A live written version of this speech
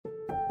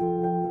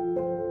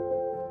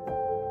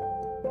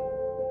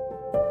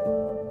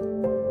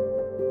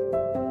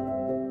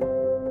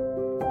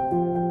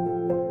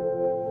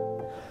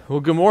Well,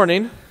 good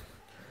morning.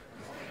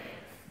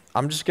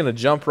 I'm just going to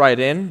jump right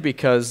in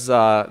because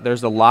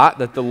there's a lot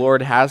that the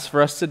Lord has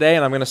for us today,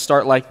 and I'm going to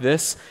start like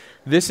this.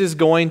 This is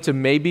going to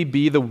maybe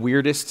be the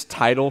weirdest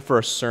title for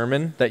a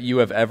sermon that you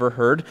have ever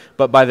heard,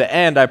 but by the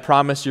end, I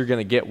promise you're going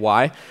to get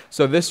why.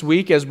 So this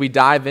week, as we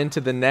dive into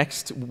the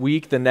next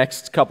week, the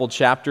next couple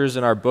chapters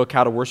in our book,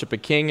 How to Worship a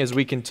King, as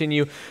we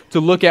continue to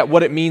look at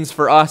what it means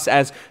for us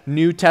as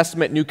New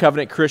Testament, New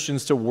Covenant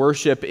Christians to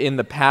worship in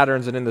the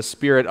patterns and in the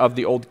spirit of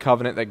the Old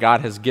Covenant that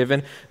God has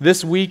given.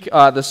 This week,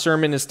 the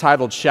sermon is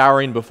titled,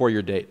 Showering Before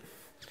Your Date.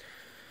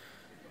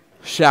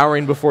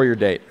 Showering Before Your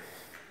Date.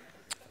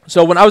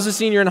 So when I was a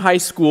senior in high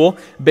school,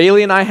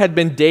 Bailey and I had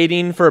been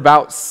dating for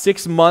about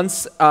 6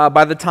 months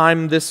by the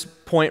time this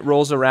point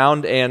rolls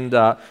around,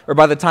 or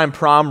by the time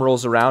prom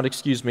rolls around,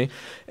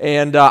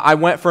 and I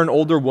went for an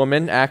older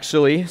woman,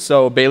 actually.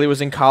 So Bailey was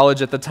in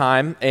college at the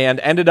time and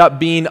ended up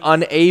being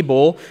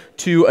unable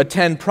to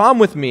attend prom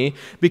with me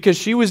because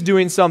she was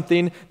doing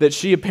something that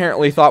she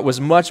apparently thought was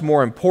much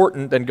more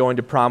important than going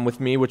to prom with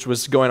me, which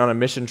was going on a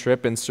mission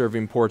trip and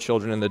serving poor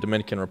children in the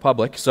Dominican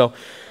Republic. So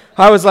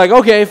I was like,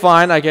 okay,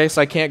 fine, I guess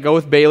I can't go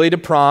with Bailey to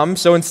prom.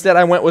 So instead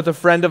I went with a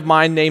friend of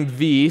mine named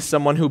V,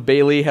 someone who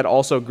Bailey had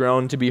also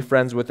grown to be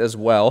friends with as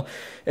well.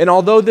 And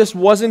although this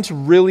wasn't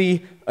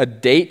really a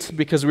date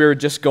because we were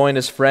just going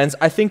as friends,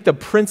 I think the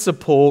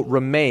principle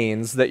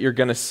remains that you're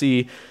going to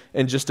see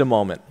in just a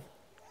moment.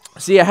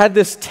 See, I had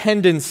this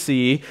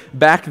tendency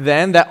back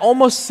then that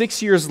almost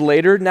 6 years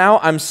later now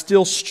I'm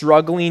still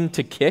struggling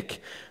to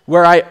kick,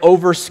 where I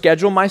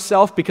overschedule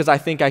myself because I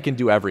think I can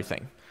do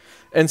everything.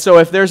 And so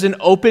if there's an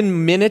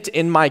open minute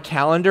in my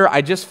calendar,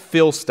 I just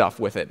fill stuff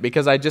with it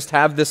because I just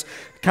have this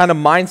kind of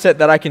mindset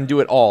that I can do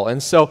it all.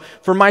 And so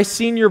for my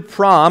senior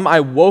prom,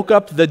 I woke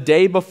up the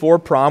day before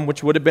prom,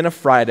 which would have been a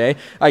Friday.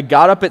 I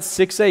got up at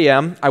 6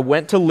 a.m. I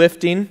went to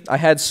lifting. I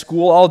had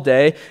school all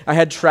day. I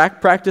had track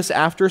practice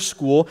after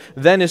school.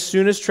 Then as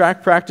soon as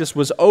track practice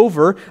was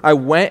over, I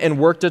went and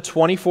worked a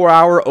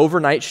 24-hour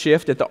overnight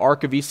shift at the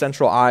Ark of East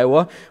Central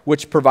Iowa,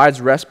 which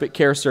provides respite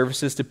care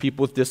services to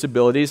people with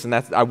disabilities, and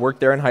I worked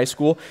there in high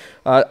school.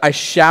 I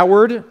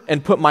showered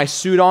and put my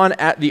suit on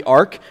at the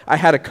Ark. I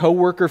had a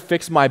coworker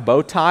fix my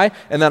bow tie,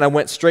 and then I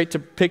went straight to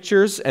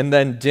pictures, and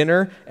then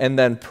dinner, and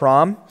then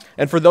prom.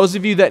 And for those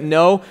of you that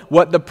know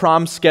what the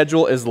prom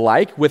schedule is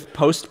like with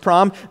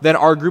post-prom, then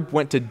our group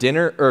went to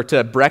dinner or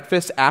to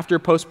breakfast after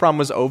post-prom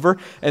was over.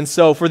 And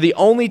so for the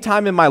only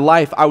time in my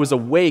life, I was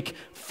awake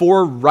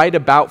for right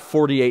about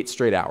 48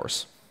 straight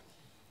hours.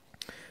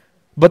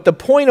 But the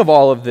point of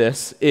all of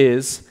this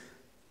is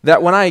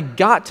that when I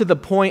got to the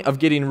point of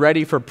getting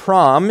ready for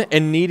prom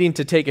and needing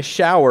to take a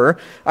shower,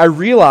 I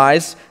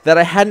realized that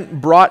I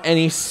hadn't brought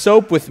any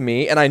soap with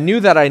me, and I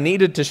knew that I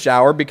needed to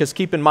shower because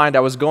keep in mind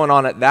I was going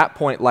on at that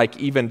point like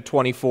even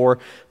 24,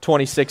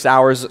 26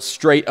 hours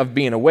straight of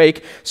being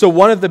awake. So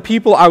one of the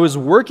people I was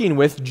working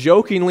with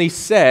jokingly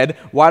said,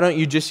 "Why don't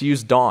you just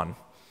use Dawn?"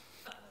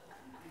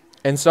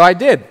 And so I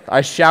did.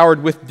 I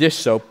showered with dish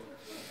soap.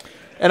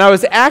 And I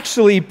was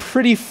actually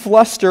pretty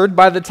flustered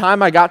by the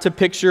time I got to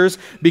pictures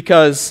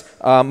because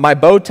my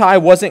bow tie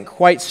wasn't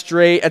quite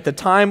straight. At the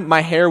time,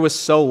 my hair was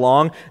so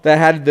long that I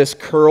had this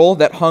curl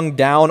that hung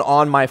down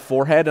on my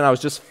forehead, and I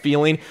was just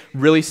feeling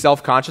really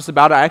self-conscious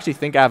about it. I actually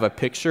think I have a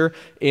picture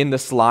in the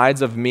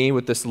slides of me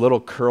with this little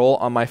curl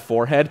on my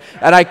forehead,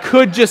 and I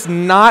could just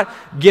not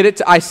get it.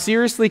 I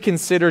seriously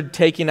considered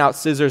taking out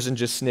scissors and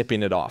just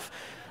snipping it off.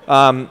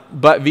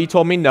 But V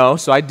told me no,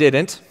 so I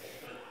didn't.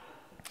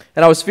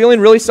 And I was feeling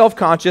really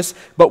self-conscious,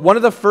 but one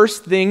of the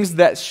first things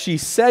that she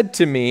said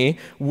to me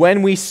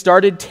when we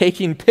started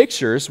taking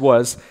pictures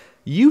was,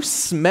 "You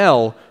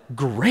smell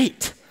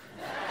great."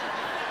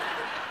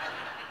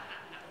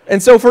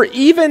 And so for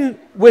even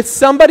with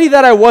somebody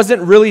that I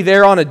wasn't really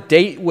there on a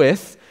date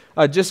with,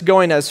 just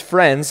going as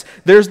friends,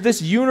 there's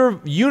this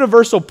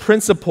universal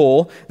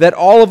principle that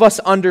all of us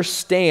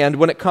understand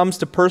when it comes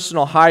to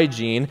personal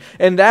hygiene,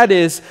 and that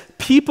is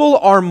people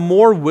are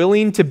more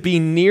willing to be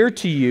near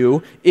to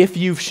you if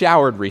you've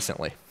showered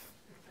recently.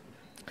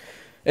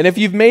 And if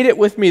you've made it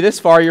with me this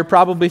far, you're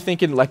probably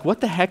thinking, like,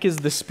 what the heck is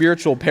the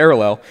spiritual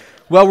parallel?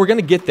 Well, we're going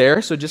to get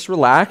there, so just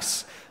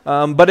relax.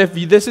 But if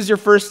this is your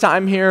first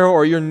time here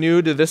or you're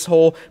new to this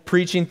whole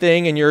preaching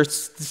thing and you're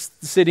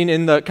sitting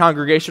in the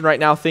congregation right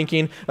now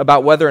thinking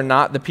about whether or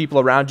not the people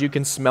around you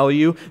can smell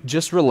you,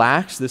 just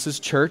relax. This is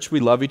church. We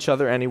love each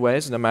other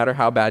anyways, no matter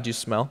how bad you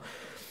smell.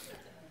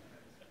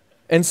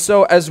 And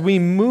so as we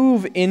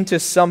move into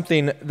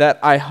something that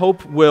I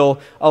hope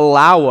will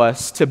allow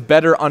us to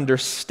better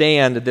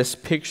understand this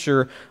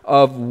picture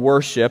of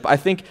worship, I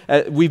think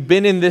we've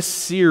been in this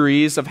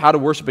series of How to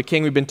Worship a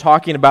King. We've been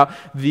talking about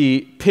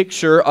the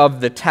picture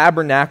of the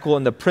tabernacle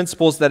and the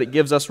principles that it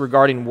gives us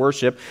regarding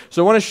worship.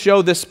 So I want to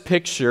show this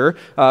picture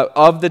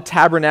of the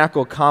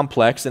tabernacle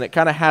complex, and it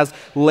kind of has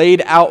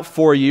laid out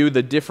for you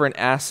the different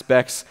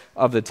aspects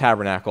of the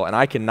tabernacle. And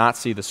I cannot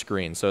see the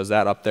screen, so is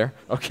that up there?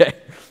 Okay.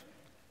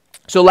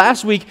 So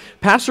last week,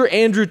 Pastor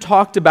Andrew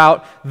talked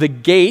about the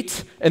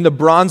gate and the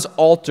bronze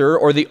altar,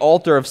 or the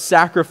altar of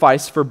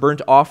sacrifice for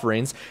burnt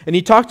offerings. And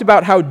he talked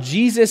about how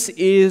Jesus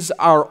is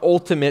our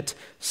ultimate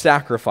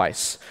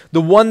sacrifice,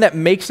 the one that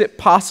makes it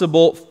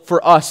possible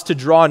for us to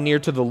draw near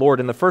to the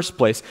Lord in the first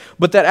place.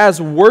 But that as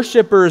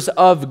worshipers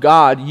of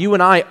God, you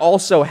and I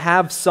also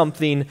have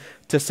something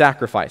to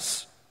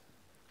sacrifice.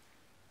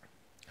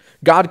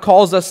 God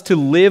calls us to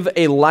live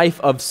a life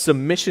of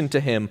submission to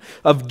Him,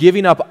 of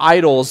giving up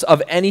idols,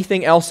 of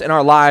anything else in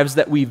our lives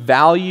that we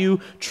value,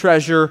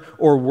 treasure,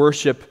 or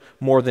worship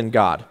more than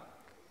God.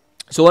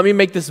 So let me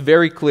make this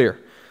very clear.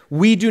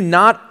 We do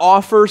not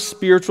offer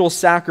spiritual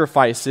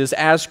sacrifices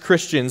as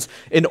Christians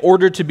in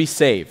order to be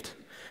saved,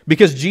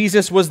 because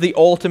Jesus was the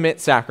ultimate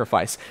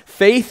sacrifice.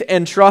 Faith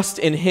and trust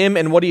in Him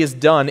and what He has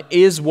done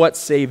is what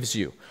saves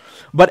you.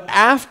 But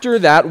after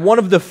that, one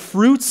of the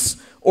fruits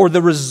or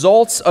the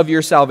results of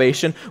your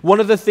salvation,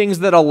 one of the things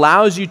that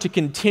allows you to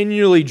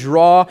continually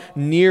draw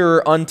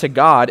nearer unto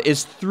God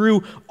is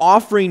through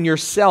offering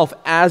yourself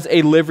as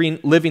a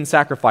living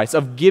sacrifice,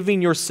 of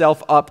giving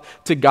yourself up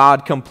to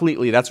God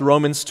completely. That's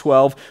Romans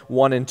 12,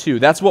 1 and 2.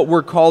 That's what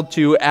we're called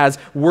to as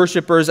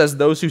worshipers, as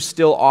those who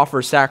still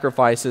offer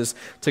sacrifices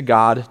to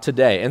God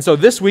today. And so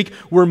this week,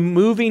 we're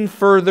moving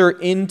further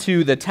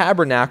into the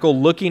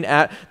tabernacle, looking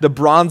at the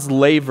bronze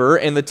laver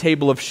and the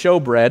table of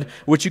showbread,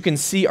 which you can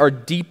see are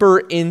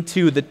deeper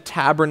into the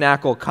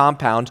tabernacle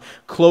compound,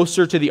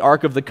 closer to the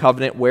Ark of the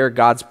Covenant where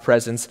God's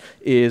presence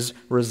is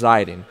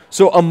residing.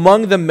 So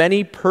among the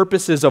many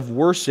purposes of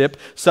worship,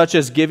 such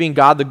as giving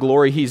God the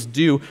glory He's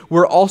due,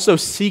 we're also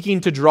seeking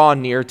to draw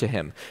near to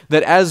Him.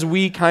 That as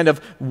we kind of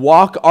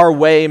walk our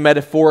way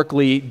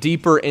metaphorically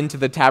deeper into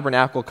the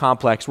tabernacle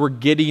complex, we're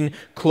getting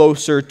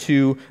closer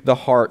to the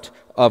heart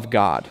of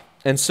God.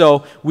 And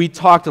so we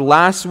talked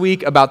last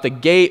week about the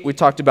gate, we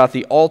talked about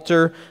the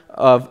altar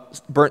of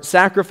burnt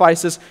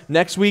sacrifices.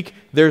 Next week,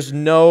 there's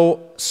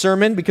no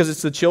sermon because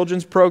it's the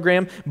children's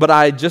program, but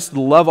I just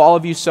love all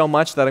of you so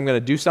much that I'm going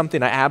to do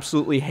something I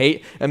absolutely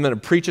hate. I'm going to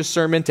preach a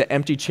sermon to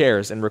empty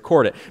chairs and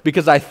record it,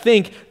 because I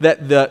think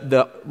that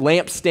the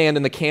lampstand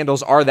and the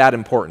candles are that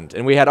important.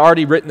 And we had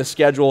already written the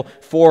schedule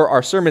for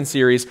our sermon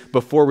series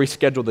before we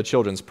scheduled the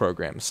children's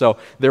program. So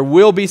there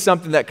will be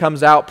something that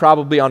comes out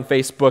probably on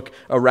Facebook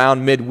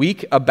around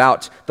midweek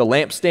about the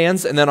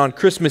lampstands. And then on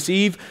Christmas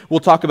Eve, we'll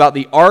talk about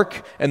the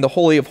Ark and the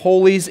Holy of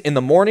Holies in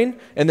the morning.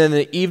 And then in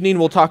the evening,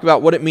 we'll talk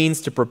about what it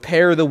means to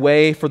prepare the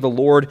way for the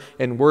Lord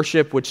in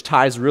worship, which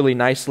ties really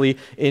nicely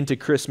into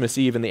Christmas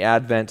Eve and the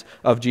advent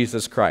of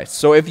Jesus Christ.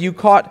 So if you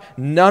caught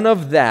none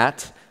of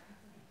that,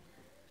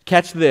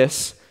 catch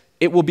this.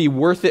 It will be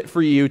worth it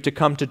for you to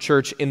come to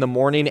church in the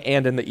morning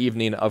and in the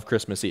evening of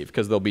Christmas Eve,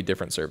 because there'll be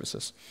different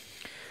services.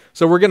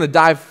 So we're going to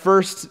dive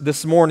first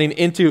this morning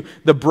into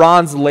the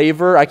bronze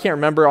laver. I can't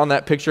remember on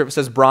that picture if it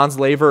says bronze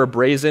laver or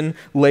brazen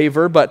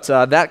laver, but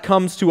that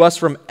comes to us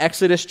from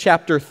Exodus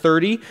chapter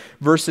 30,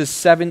 verses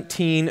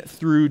 17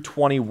 through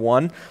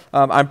 21.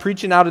 I'm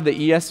preaching out of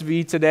the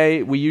ESV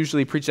today. We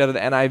usually preach out of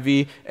the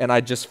NIV, and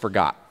I just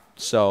forgot.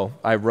 So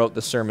I wrote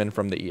the sermon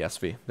from the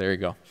ESV. There you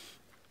go.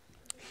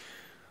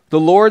 The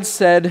Lord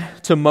said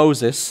to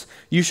Moses,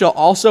 "You shall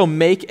also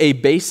make a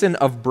basin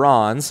of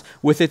bronze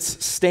with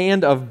its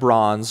stand of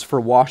bronze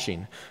for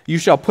washing. You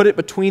shall put it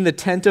between the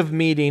tent of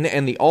meeting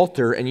and the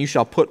altar, and you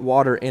shall put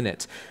water in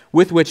it,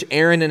 with which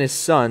Aaron and his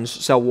sons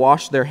shall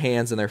wash their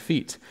hands and their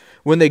feet.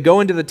 When they go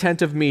into the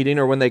tent of meeting,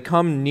 or when they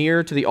come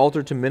near to the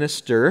altar to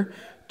minister,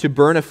 to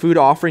burn a food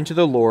offering to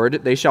the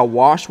Lord, they shall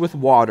wash with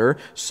water,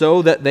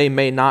 so that they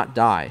may not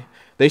die.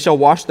 They shall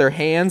wash their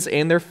hands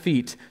and their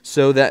feet,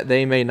 so that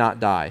they may not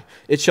die.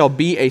 It shall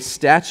be a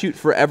statute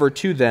forever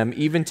to them,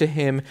 even to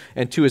him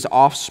and to his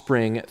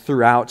offspring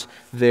throughout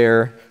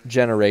their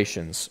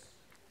generations."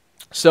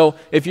 So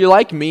if you're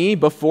like me,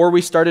 before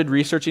we started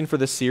researching for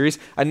this series,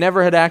 I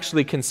never had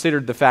actually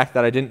considered the fact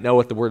that I didn't know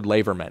what the word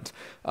laver meant.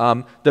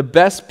 The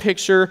best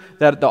picture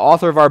that the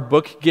author of our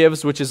book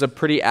gives, which is a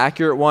pretty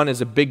accurate one,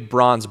 is a big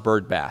bronze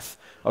bird bath.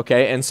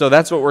 Okay, and so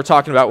that's what we're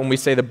talking about when we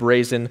say the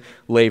brazen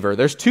laver.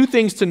 There's two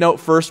things to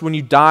note first when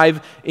you dive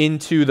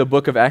into the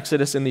book of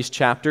Exodus in these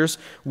chapters.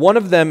 One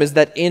of them is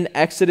that in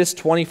Exodus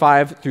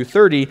 25 through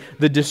 30,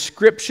 the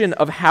description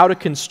of how to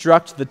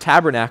construct the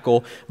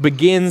tabernacle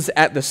begins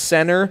at the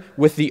center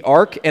with the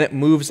ark, and it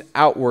moves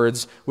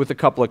outwards with a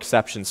couple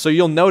exceptions. So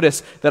you'll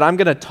notice that I'm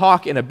going to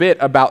talk in a bit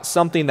about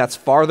something that's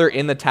farther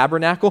in the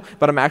tabernacle,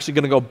 but I'm actually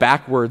going to go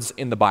backwards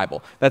in the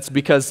Bible. That's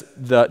because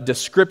the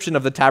description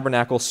of the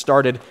tabernacle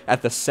started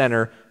at the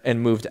center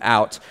and moved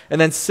out.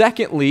 And then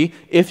secondly,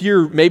 if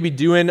you're maybe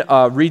doing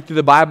a read through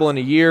the Bible in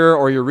a year,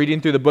 or you're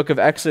reading through the book of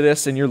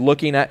Exodus and you're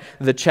looking at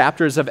the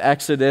chapters of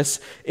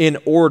Exodus in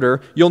order,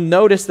 you'll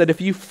notice that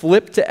if you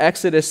flip to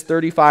Exodus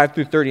 35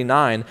 through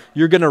 39,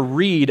 you're going to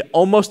read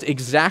almost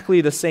exactly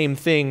the same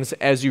things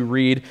as you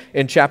read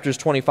in chapters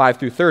 25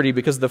 through 30,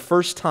 because the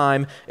first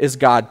time is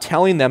God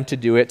telling them to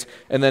do it,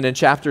 and then in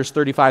chapters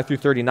 35 through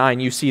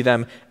 39, you see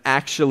them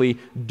actually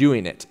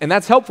doing it. And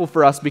that's helpful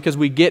for us because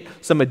we get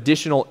some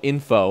additional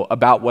info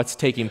about what's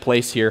taking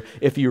place here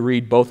if you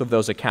read both of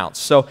those accounts.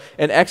 So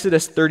in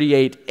Exodus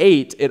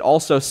 38:8, it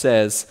also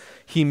says,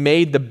 he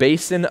made the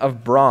basin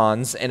of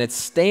bronze and its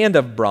stand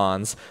of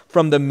bronze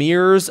from the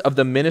mirrors of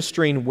the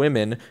ministering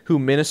women who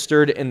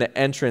ministered in the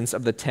entrance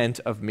of the tent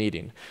of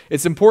meeting.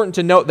 It's important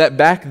to note that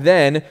back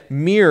then,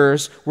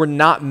 mirrors were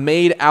not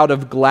made out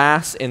of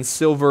glass and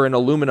silver and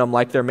aluminum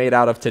like they're made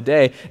out of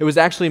today. It was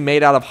actually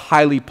made out of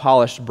highly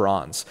polished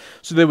bronze.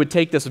 So they would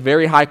take this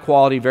very high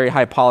quality, very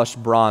high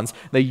polished bronze.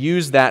 They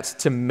used that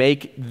to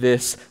make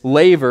this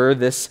laver,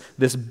 this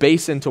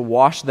basin to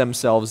wash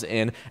themselves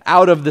in,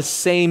 out of the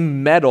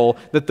same metal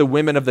that the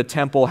women of the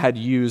temple had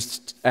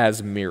used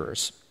as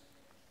mirrors.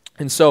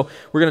 And so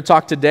we're going to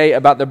talk today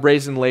about the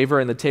brazen laver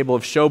and the table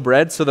of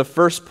showbread. So the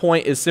first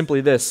point is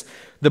simply this.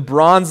 The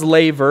bronze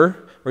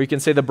laver, or you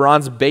can say the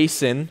bronze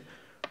basin,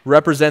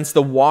 represents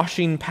the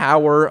washing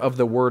power of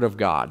the Word of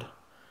God.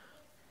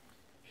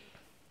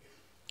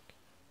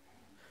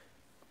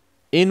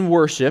 In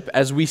worship,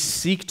 as we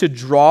seek to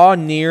draw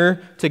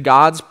near to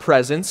God's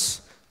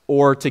presence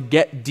or to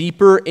get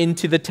deeper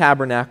into the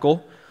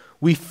tabernacle,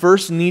 we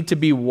first need to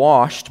be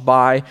washed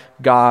by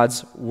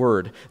God's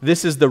Word.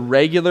 This is the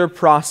regular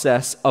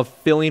process of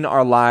filling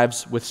our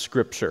lives with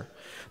Scripture.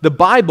 The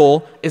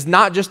Bible is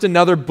not just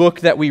another book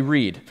that we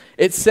read.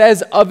 It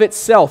says of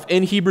itself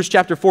in Hebrews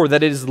chapter 4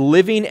 that it is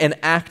living and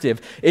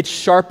active. It's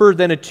sharper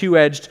than a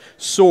two-edged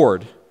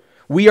sword.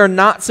 We are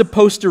not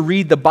supposed to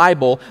read the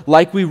Bible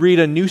like we read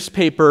a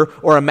newspaper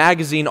or a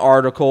magazine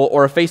article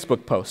or a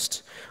Facebook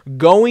post.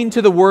 Going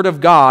to the Word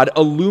of God,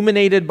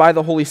 illuminated by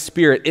the Holy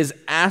Spirit, is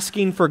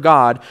asking for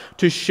God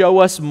to show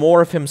us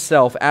more of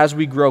Himself as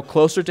we grow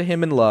closer to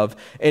Him in love,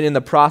 and in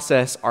the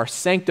process are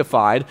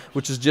sanctified,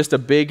 which is just a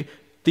big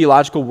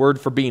theological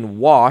word for being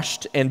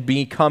washed and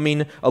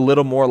becoming a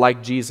little more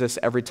like Jesus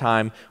every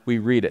time we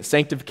read it.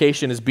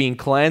 Sanctification is being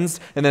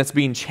cleansed, and then it's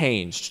being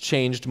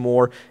changed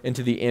more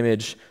into the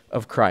image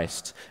of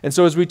Christ. And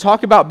so as we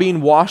talk about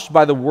being washed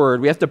by the Word,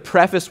 we have to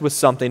preface with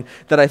something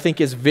that I think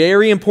is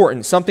very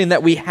important, something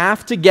that we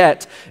have to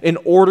get in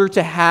order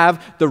to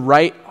have the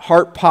right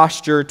heart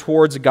posture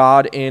towards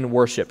God in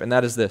worship, and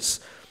that is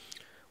this.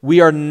 We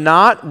are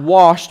not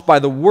washed by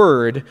the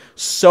Word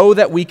so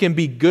that we can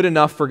be good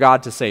enough for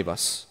God to save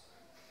us.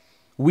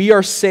 We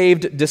are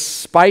saved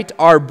despite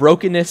our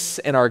brokenness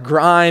and our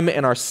grime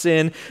and our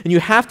sin. And you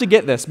have to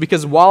get this,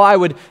 because while I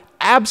would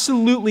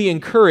absolutely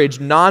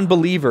encourage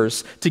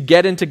non-believers to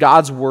get into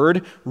God's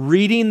Word,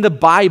 reading the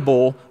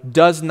Bible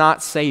does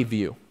not save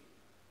you.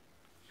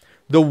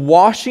 The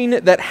washing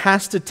that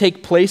has to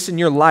take place in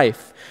your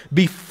life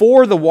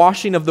before the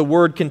washing of the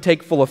Word can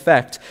take full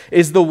effect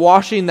is the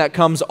washing that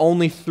comes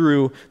only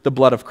through the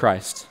blood of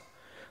Christ.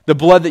 The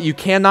blood that you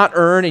cannot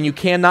earn and you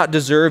cannot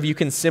deserve, you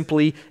can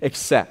simply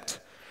accept.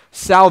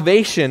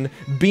 Salvation,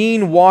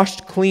 being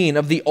washed clean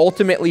of the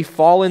ultimately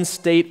fallen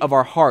state of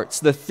our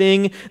hearts, the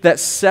thing that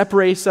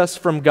separates us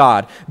from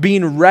God,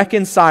 being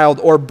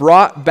reconciled or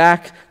brought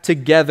back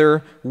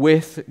together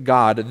with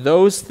God.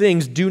 Those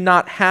things do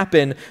not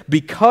happen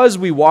because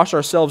we wash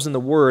ourselves in the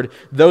Word.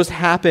 Those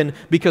happen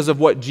because of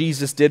what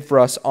Jesus did for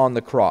us on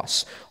the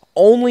cross.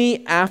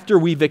 Only after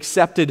we've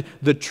accepted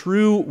the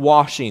true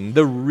washing,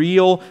 the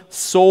real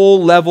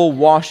soul-level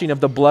washing of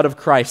the blood of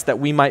Christ that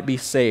we might be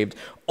saved,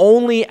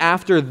 only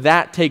after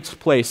that takes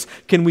place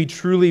can we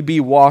truly be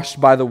washed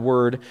by the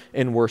Word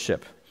in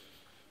worship.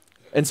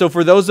 And so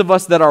for those of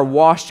us that are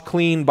washed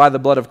clean by the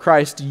blood of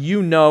Christ,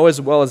 you know as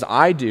well as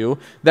I do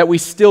that we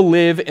still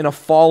live in a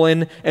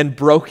fallen and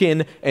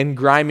broken and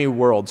grimy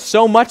world.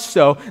 So much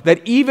so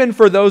that even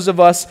for those of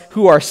us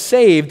who are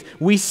saved,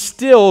 we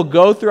still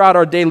go throughout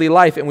our daily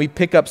life and we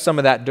pick up some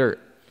of that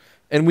dirt.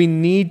 And we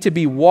need to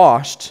be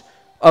washed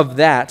of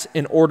that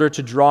in order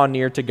to draw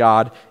near to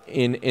God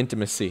in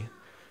intimacy.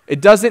 It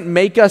doesn't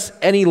make us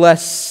any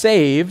less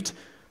saved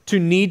to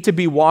need to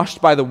be washed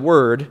by the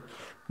Word,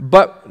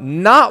 but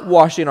not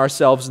washing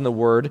ourselves in the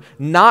Word,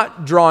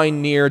 not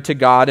drawing near to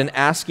God and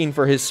asking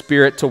for His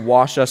Spirit to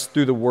wash us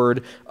through the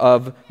Word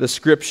of the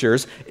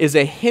Scriptures is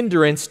a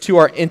hindrance to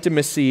our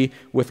intimacy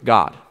with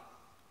God.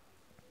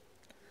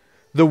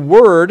 The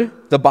Word,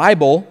 the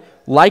Bible,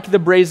 like the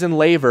brazen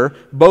laver,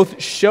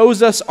 both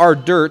shows us our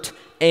dirt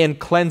and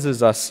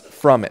cleanses us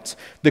from it.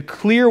 The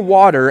clear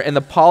water and the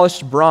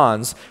polished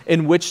bronze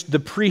in which the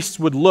priests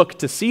would look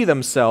to see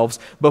themselves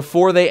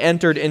before they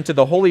entered into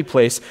the holy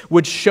place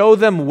would show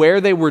them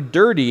where they were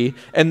dirty,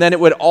 and then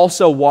it would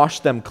also wash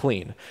them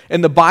clean.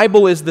 And the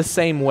Bible is the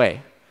same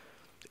way.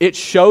 It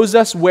shows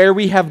us where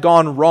we have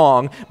gone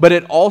wrong, but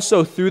it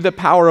also, through the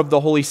power of the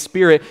Holy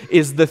Spirit,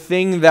 is the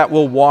thing that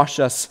will wash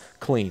us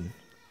clean.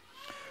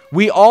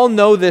 We all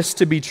know this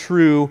to be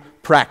true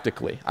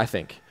practically, I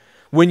think.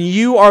 When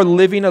you are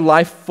living a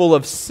life full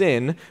of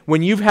sin,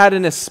 when you've had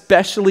an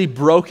especially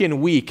broken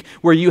week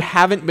where you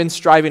haven't been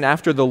striving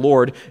after the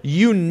Lord,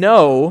 you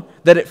know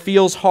that it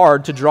feels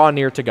hard to draw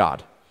near to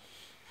God.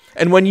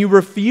 And when you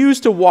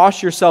refuse to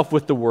wash yourself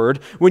with the Word,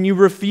 when you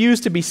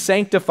refuse to be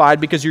sanctified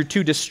because you're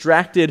too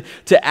distracted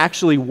to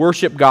actually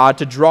worship God,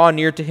 to draw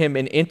near to Him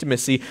in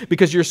intimacy,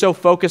 because you're so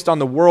focused on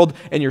the world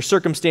and your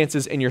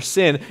circumstances and your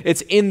sin,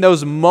 it's in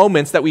those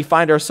moments that we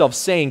find ourselves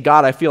saying,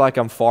 God, I feel like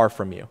I'm far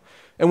from you.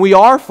 And we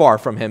are far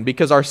from Him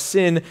because our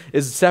sin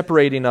is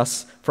separating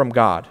us from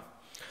God.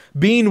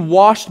 Being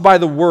washed by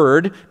the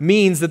Word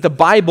means that the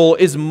Bible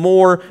is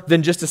more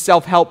than just a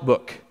self-help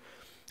book.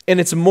 And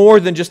it's more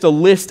than just a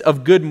list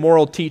of good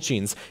moral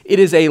teachings. It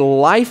is a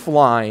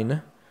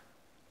lifeline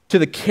to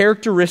the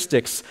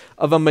characteristics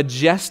of a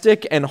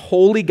majestic and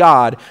holy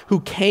God who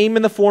came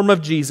in the form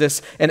of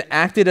Jesus and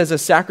acted as a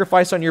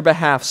sacrifice on your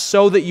behalf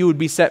so that you would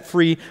be set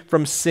free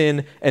from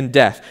sin and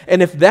death.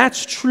 And if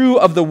that's true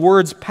of the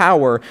Word's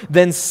power,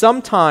 then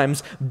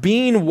sometimes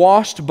being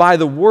washed by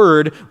the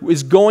Word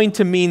is going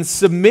to mean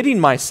submitting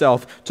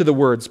myself to the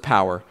Word's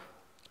power.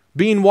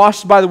 Being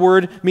washed by the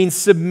Word means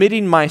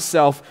submitting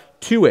myself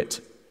to it.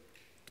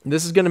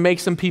 This is going to make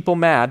some people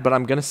mad, but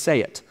I'm going to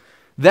say it.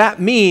 That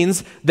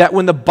means that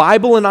when the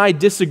Bible and I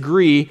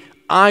disagree,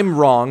 I'm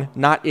wrong,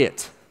 not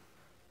it.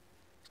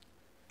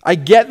 I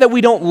get that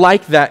we don't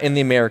like that in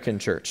the American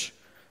church.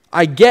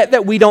 I get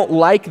that we don't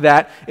like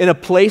that in a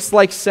place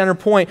like Center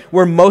Point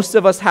where most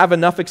of us have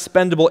enough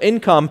expendable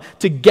income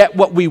to get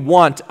what we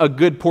want a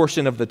good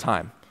portion of the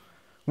time.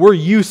 We're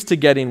used to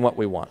getting what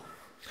we want.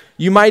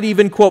 You might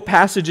even quote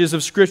passages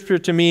of Scripture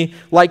to me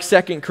like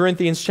 2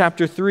 Corinthians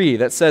chapter 3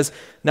 that says,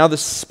 "Now the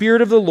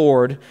Spirit of the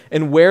Lord,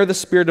 and where the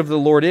Spirit of the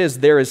Lord is,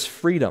 there is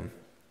freedom.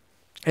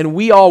 And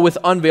we all with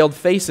unveiled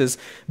faces,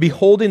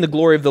 beholding the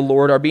glory of the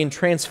Lord, are being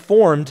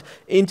transformed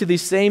into the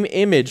same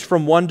image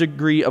from one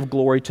degree of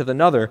glory to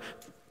another,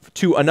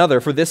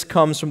 for this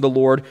comes from the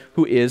Lord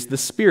who is the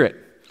Spirit."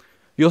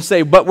 You'll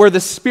say, but where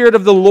the Spirit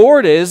of the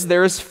Lord is,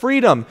 there is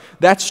freedom.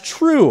 That's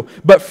true,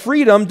 but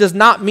freedom does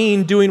not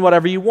mean doing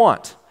whatever you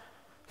want.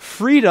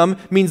 Freedom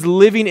means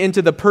living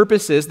into the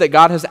purposes that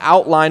God has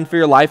outlined for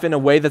your life in a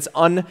way that's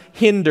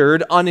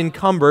unhindered,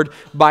 unencumbered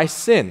by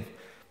sin.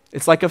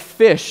 It's like a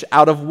fish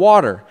out of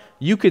water.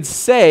 You could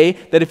say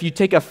that if you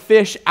take a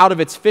fish out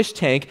of its fish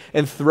tank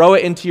and throw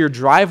it into your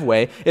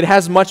driveway, it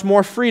has much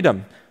more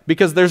freedom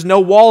because there's no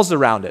walls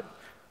around it.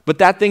 But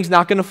that thing's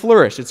not going to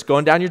flourish. It's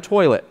going down your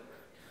toilet.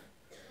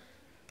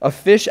 A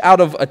fish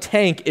out of a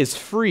tank is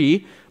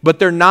free, but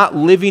they're not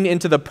living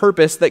into the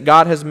purpose that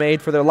God has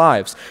made for their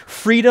lives.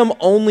 Freedom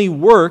only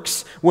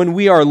works when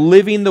we are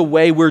living the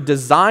way we're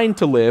designed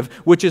to live,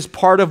 which is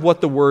part of what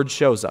the Word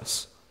shows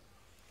us.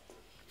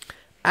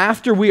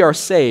 After we are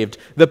saved,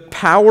 the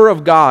power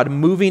of God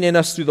moving in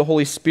us through the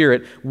Holy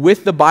Spirit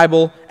with the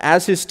Bible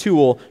as His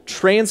tool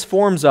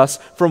transforms us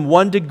from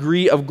one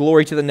degree of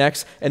glory to the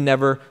next and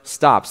never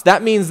stops.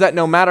 That means that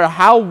no matter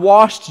how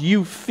washed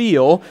you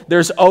feel,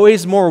 there's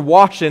always more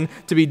washing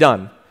to be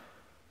done.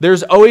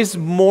 There's always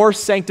more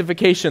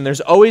sanctification. There's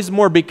always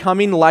more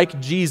becoming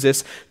like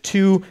Jesus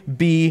to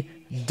be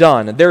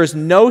done. There is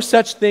no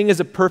such thing as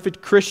a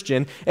perfect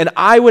Christian, and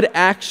I would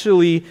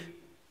actually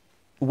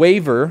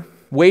wager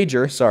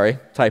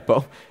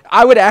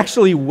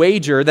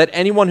that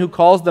anyone who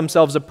calls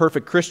themselves a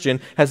perfect Christian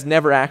has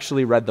never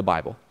actually read the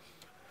Bible.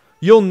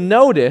 You'll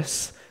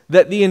notice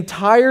that the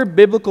entire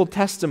biblical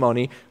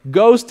testimony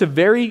goes to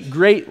very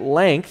great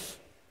length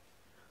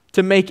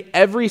to make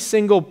every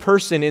single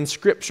person in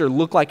Scripture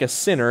look like a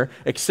sinner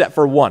except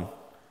for one,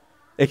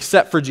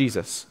 except for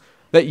Jesus.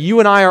 That you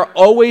and I are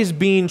always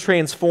being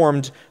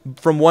transformed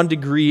from one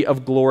degree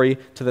of glory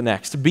to the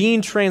next.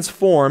 Being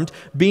transformed,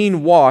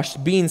 being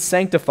washed, being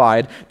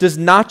sanctified does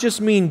not just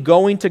mean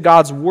going to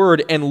God's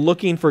Word and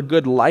looking for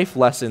good life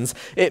lessons.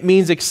 It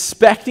means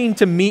expecting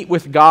to meet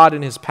with God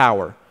in His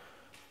power.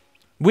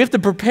 We have to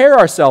prepare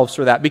ourselves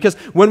for that because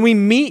when we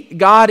meet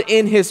God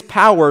in His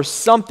power,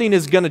 something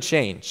is going to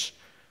change.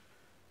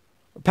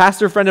 A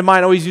pastor friend of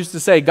mine always used to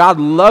say, God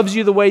loves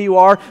you the way you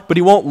are, but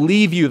He won't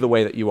leave you the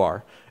way that you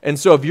are. And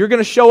so if you're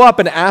going to show up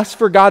and ask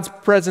for God's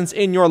presence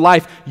in your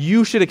life,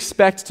 you should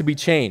expect to be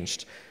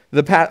changed.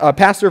 The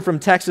pastor from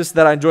Texas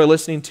that I enjoy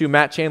listening to,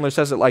 Matt Chandler,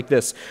 says it like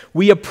this: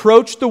 we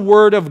approach the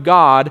Word of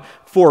God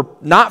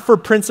not for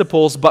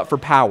principles, but for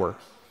power.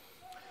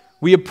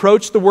 We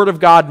approach the Word of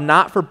God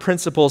not for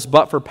principles,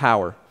 but for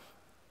power.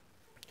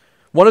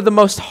 One of the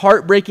most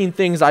heartbreaking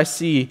things I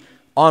see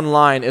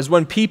online is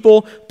when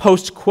people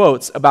post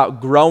quotes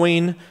about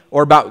growing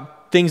or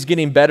about things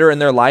getting better in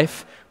their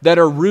life that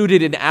are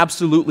rooted in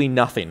absolutely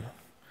nothing,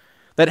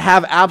 that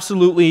have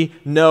absolutely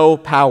no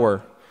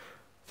power.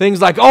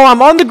 Things like, oh,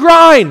 I'm on the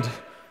grind.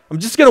 I'm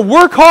just going to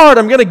work hard.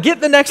 I'm going to get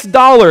the next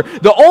dollar.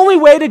 The only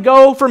way to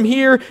go from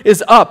here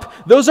is up.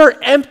 Those are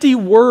empty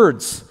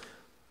words.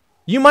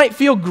 You might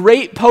feel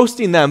great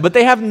posting them, but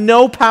they have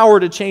no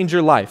power to change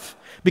your life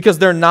because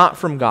they're not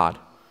from God.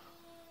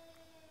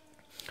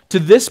 To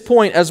this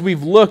point, as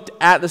we've looked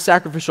at the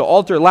sacrificial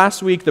altar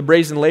last week, the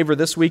brazen laver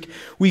this week,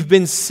 we've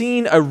been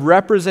seeing a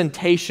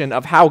representation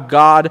of how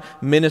God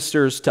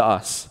ministers to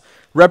us.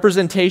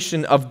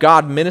 Representation of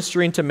God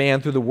ministering to man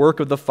through the work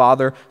of the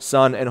Father,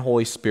 Son, and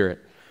Holy Spirit.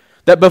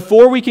 That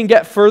before we can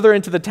get further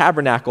into the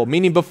tabernacle,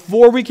 meaning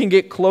before we can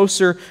get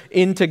closer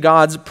into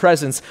God's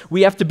presence,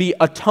 we have to be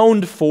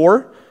atoned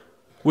for,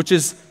 which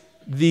is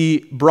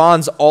the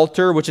bronze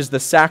altar, which is the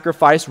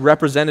sacrifice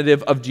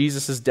representative of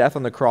Jesus' death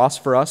on the cross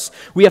for us.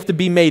 We have to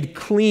be made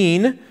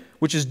clean,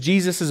 which is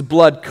Jesus'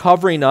 blood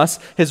covering us,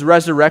 his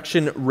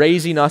resurrection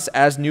raising us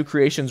as new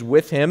creations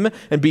with him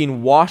and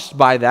being washed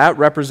by that,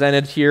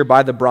 represented here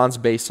by the bronze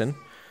basin.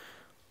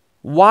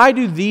 Why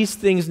do these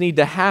things need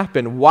to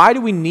happen? Why do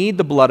we need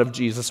the blood of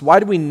Jesus? Why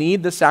do we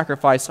need the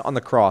sacrifice on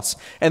the cross?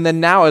 And then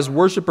now as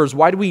worshipers,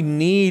 why do we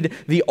need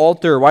the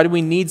altar? Why do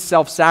we need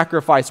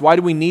self-sacrifice? Why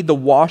do we need the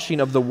washing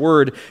of the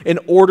word in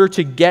order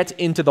to get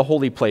into the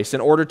holy place,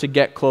 in order to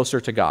get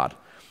closer to God?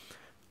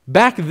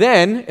 Back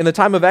then, in the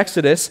time of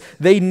Exodus,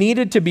 they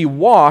needed to be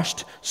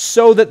washed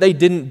so that they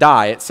didn't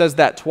die. It says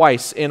that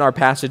twice in our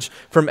passage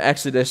from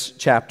Exodus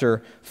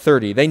chapter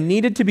 30. They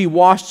needed to be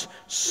washed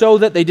so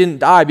that they didn't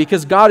die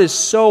because God is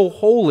so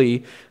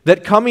holy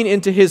that coming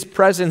into his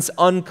presence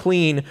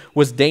unclean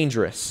was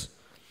dangerous.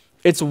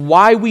 It's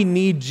why we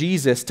need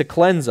Jesus to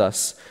cleanse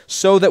us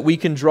so that we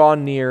can draw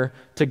near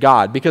to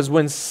God. Because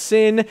when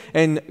sin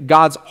and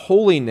God's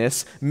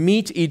holiness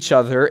meet each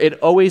other, it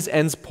always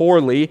ends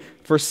poorly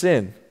for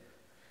sin.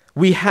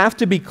 We have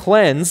to be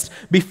cleansed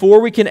before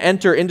we can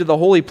enter into the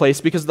holy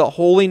place because the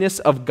holiness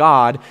of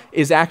God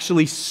is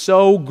actually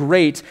so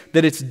great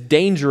that it's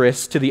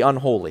dangerous to the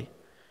unholy.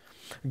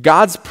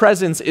 God's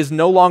presence is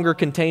no longer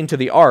contained to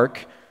the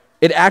ark.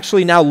 It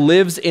actually now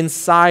lives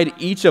inside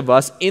each of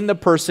us in the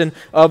person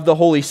of the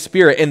Holy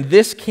Spirit. And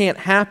this can't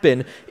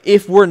happen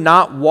if we're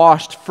not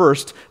washed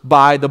first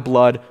by the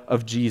blood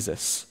of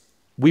Jesus.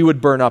 We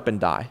would burn up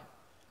and die.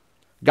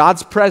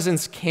 God's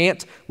presence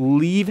can't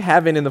leave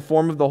heaven in the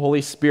form of the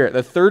Holy Spirit.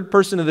 The third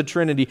person of the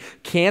Trinity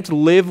can't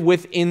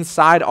live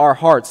inside our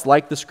hearts,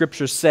 like the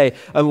scriptures say,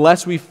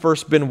 unless we've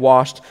first been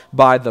washed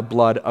by the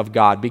blood of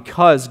God,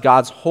 because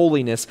God's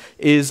holiness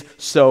is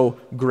so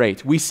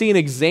great. We see an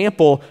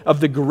example of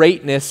the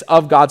greatness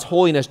of God's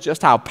holiness,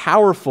 just how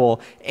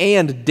powerful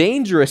and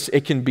dangerous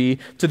it can be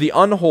to the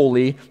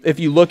unholy if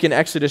you look in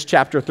Exodus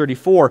chapter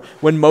 34,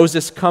 when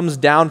Moses comes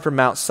down from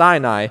Mount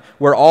Sinai,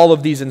 where all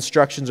of these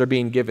instructions are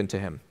being given to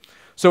him.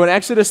 So in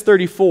Exodus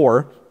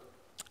 34,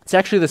 it's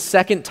actually the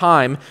second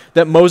time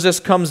that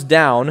Moses comes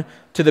down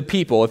to the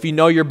people. If you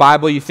know your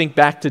Bible, you think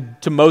back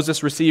to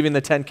Moses receiving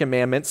the Ten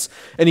Commandments.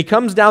 And he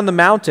comes down the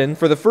mountain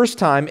for the first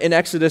time in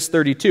Exodus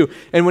 32.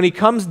 And when he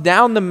comes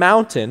down the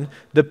mountain,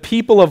 the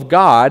people of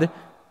God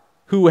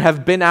who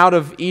have been out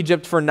of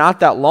Egypt for not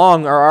that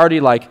long are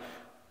already like,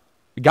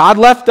 God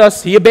left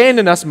us. He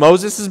abandoned us.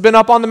 Moses has been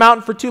up on the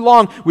mountain for too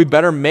long. We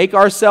better make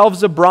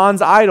ourselves a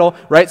bronze idol,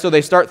 right? So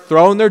they start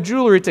throwing their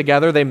jewelry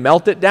together. They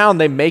melt it down.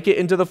 They make it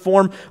into the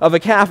form of a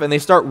calf, and they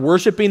start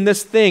worshiping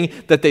this thing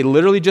that they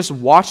literally just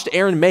watched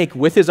Aaron make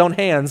with his own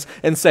hands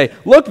and say,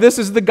 look, this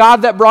is the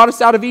God that brought us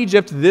out of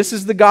Egypt. This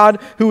is the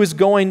God who is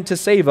going to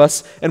save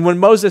us. And when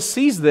Moses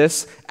sees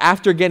this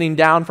after getting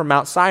down from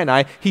Mount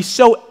Sinai, he's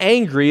so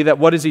angry that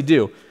what does he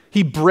do?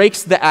 He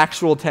breaks the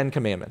actual 10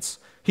 Commandments.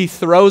 He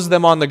throws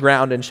them on the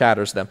ground and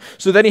shatters them.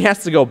 So then he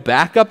has to go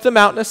back up the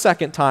mountain a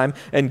second time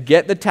and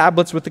get the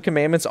tablets with the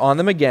commandments on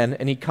them again.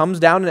 And he comes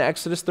down in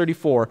Exodus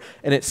 34.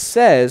 And it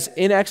says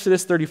in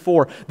Exodus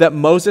 34 that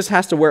Moses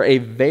has to wear a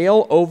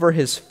veil over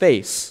his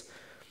face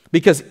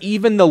because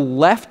even the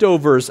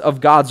leftovers of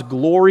God's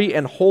glory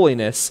and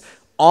holiness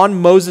on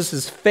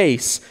Moses'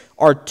 face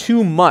are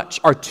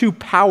too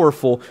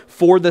powerful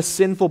for the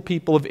sinful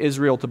people of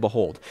Israel to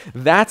behold.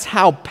 That's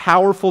how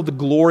powerful the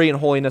glory and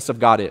holiness of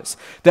God is.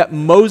 That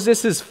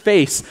Moses'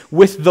 face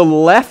with the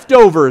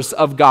leftovers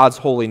of God's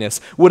holiness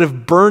would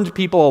have burned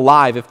people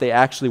alive if they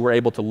actually were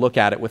able to look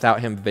at it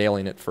without him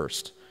veiling it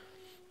first.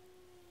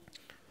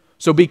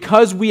 So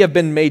because we have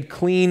been made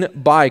clean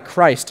by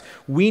Christ,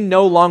 we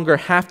no longer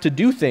have to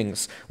do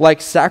things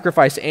like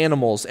sacrifice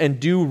animals and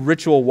do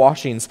ritual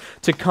washings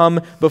to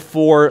come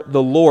before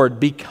the Lord,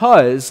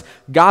 because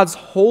God's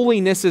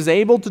holiness is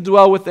able to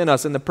dwell within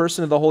us in the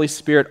person of the Holy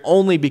Spirit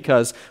only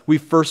because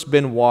we've first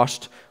been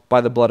washed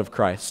by the blood of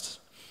Christ.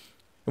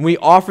 And we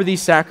offer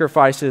these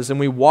sacrifices and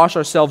we wash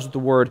ourselves with the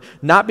word,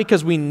 not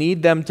because we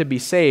need them to be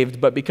saved,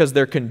 but because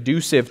they're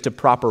conducive to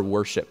proper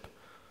worship,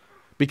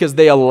 because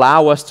they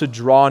allow us to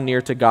draw near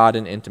to God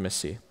in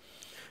intimacy.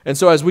 And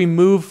so as we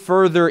move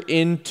further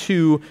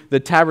into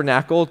the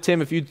tabernacle,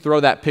 Tim, if you'd throw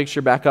that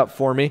picture back up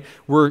for me,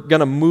 we're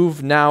going to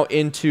move now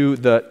into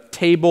the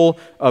table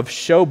of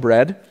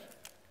showbread,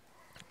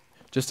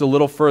 just a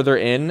little further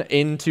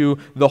into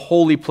the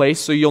holy place.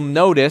 So you'll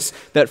notice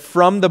that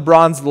from the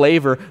bronze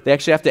laver, they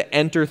actually have to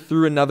enter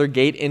through another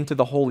gate into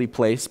the holy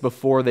place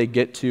before they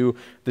get to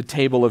the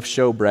table of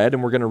showbread.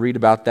 And we're going to read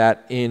about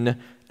that in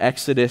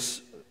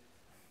Exodus.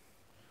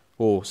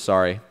 Oh,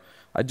 sorry.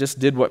 I just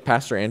did what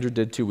Pastor Andrew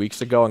did 2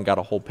 weeks ago and got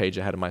a whole page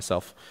ahead of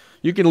myself.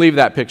 You can leave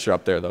that picture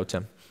up there, though,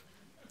 Tim.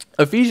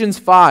 Ephesians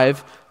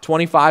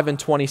 5:25 and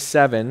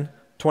 27,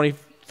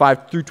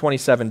 25 through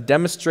 27,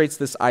 demonstrates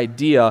this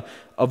idea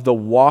of the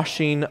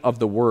washing of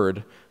the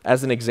word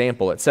as an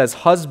example. It says,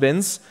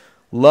 "Husbands,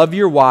 Love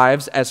your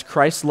wives as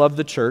Christ loved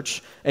the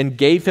church and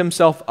gave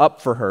himself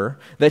up for her,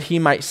 that he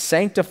might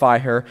sanctify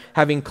her,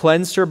 having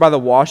cleansed her by the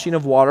washing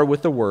of water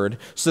with the word,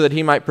 so that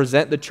he might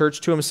present the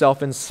church to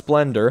himself in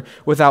splendor,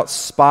 without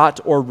spot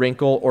or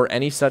wrinkle or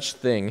any such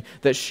thing,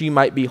 that she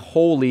might be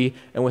holy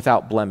and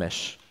without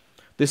blemish.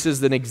 This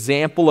is an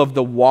example of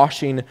the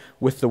washing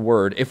with the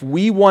word. If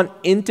we want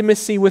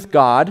intimacy with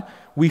God,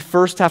 we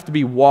first have to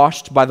be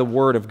washed by the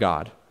word of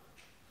God.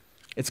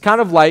 It's kind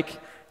of like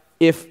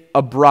if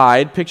a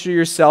bride, picture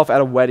yourself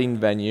at a wedding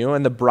venue,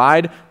 and the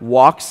bride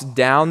walks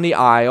down the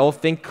aisle.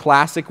 Think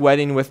classic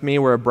wedding with me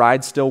where a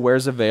bride still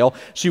wears a veil.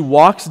 She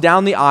walks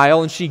down the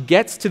aisle and she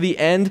gets to the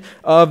end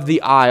of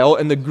the aisle,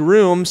 and the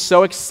groom,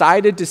 so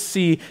excited to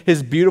see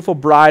his beautiful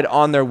bride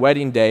on their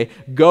wedding day,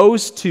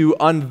 goes to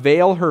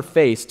unveil her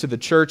face to the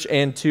church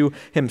and to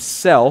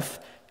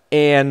himself,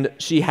 and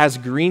she has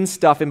green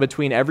stuff in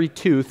between every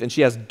tooth, and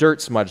she has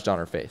dirt smudged on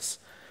her face.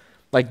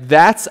 Like,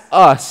 that's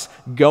us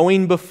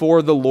going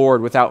before the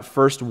Lord without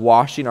first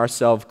washing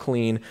ourselves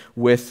clean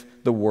with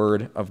the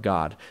Word of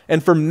God.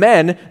 And for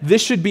men,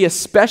 this should be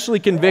especially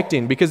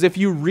convicting, because if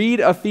you read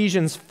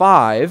Ephesians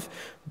 5,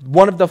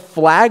 one of the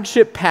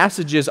flagship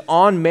passages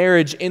on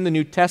marriage in the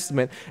New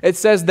Testament, it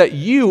says that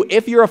you,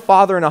 if you're a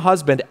father and a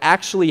husband,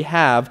 actually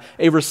have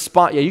a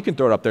you can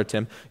throw it up there,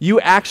 Tim. You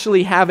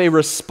actually have a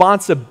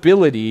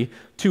responsibility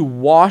to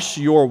wash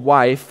your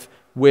wife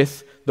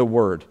with the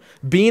Word.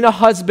 Being a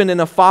husband and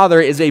a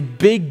father is a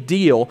big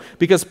deal,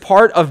 because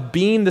part of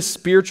being the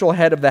spiritual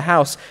head of the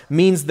house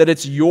means that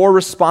it's your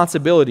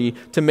responsibility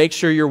to make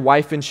sure your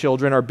wife and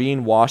children are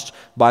being washed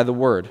by the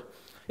word.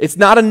 It's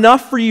not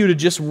enough for you to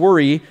just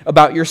worry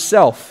about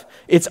yourself.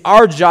 It's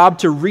our job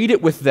to read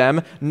it with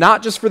them,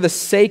 not just for the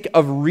sake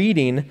of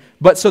reading,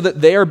 but so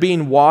that they are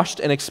being washed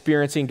and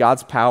experiencing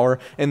God's power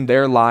in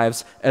their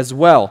lives as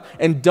well.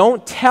 And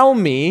don't tell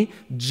me,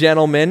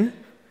 gentlemen,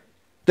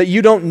 that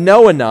you don't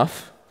know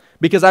enough.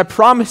 Because I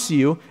promise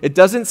you, it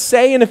doesn't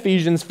say in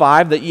Ephesians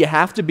 5 that you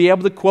have to be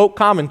able to quote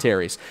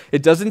commentaries.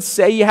 It doesn't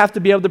say you have to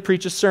be able to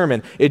preach a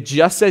sermon. It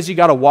just says you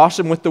got to wash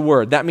them with the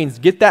word. That means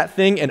get that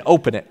thing and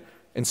open it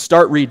and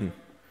start reading.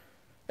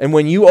 And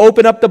when you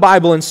open up the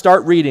Bible and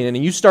start reading and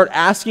you start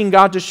asking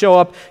God to show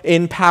up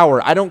in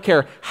power, I don't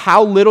care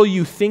how little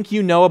you think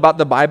you know about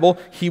the Bible,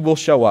 He will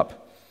show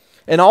up.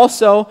 And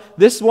also,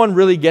 this one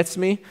really gets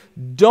me.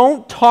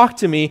 Don't talk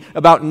to me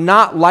about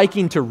not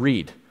liking to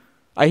read.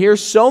 I hear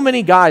so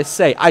many guys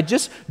say, I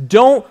just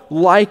don't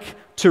like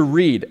to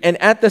read. And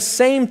at the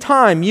same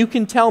time, you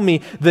can tell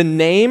me the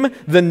name,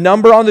 the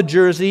number on the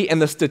jersey,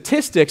 and the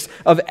statistics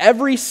of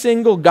every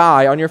single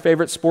guy on your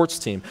favorite sports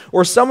team.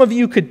 Or some of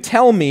you could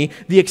tell me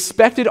the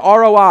expected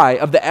ROI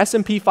of the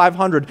S&P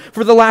 500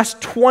 for the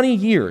last 20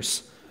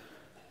 years.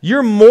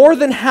 You're more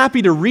than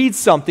happy to read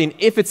something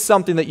if it's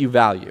something that you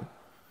value.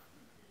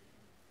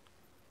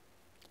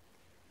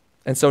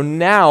 And so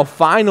now,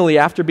 finally,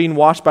 after being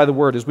washed by the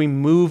word, as we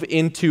move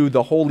into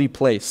the holy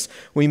place,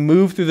 we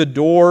move through the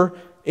door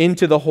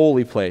into the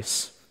holy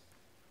place,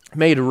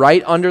 made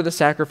right under the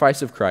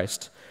sacrifice of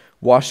Christ,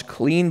 washed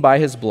clean by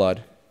his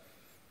blood.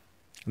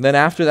 And then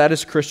after that,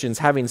 as Christians,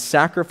 having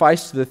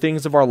sacrificed the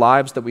things of our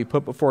lives that we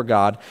put before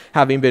God,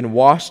 having been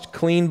washed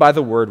clean by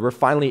the word, we're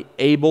finally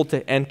able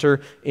to enter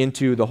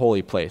into the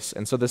holy place.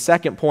 And so the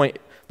second point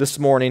this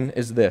morning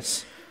is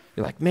this.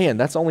 You're like, man,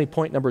 that's only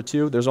point number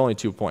 2? There's only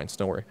 2 points,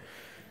 don't worry.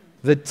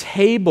 The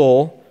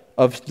table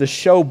of the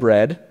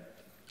showbread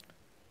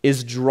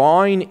is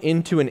drawing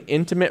into an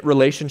intimate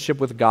relationship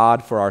with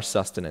God for our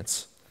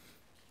sustenance.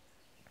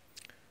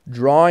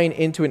 Drawing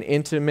into an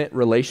intimate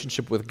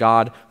relationship with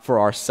God for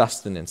our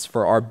sustenance,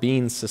 for our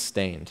being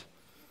sustained.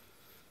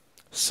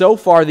 So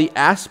far, the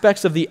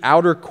aspects of the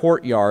outer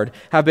courtyard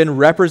have been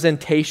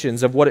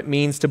representations of what it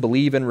means to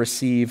believe and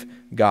receive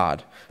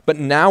God. But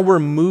now we're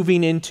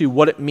moving into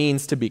what it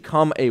means to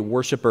become a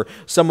worshiper,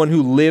 someone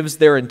who lives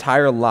their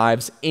entire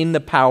lives in the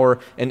power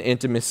and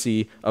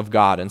intimacy of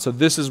God. And so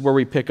this is where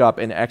we pick up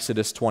in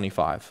Exodus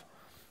 25.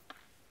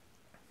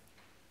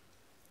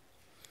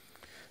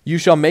 You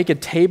shall make a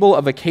table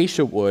of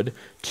acacia wood.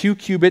 2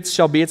 cubits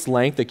shall be its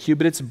length, a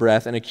cubit its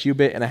breadth, and 1.5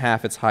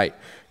 cubits its height.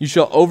 You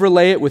shall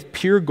overlay it with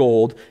pure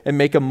gold, and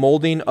make a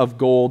molding of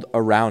gold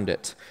around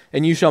it.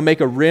 And you shall make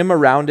a rim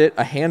around it,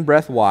 a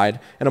handbreadth wide,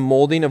 and a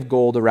molding of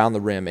gold around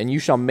the rim. And you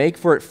shall make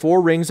for it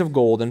 4 rings of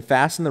gold, and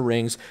fasten the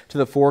rings to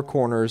the 4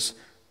 corners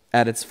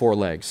at its 4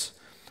 legs.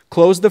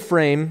 Close the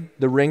frame,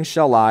 the rings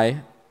shall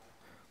lie.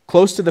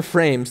 Close to the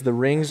frames, the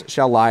rings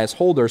shall lie as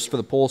holders for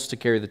the poles to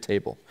carry the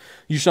table.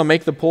 You shall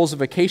make the poles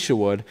of acacia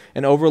wood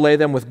and overlay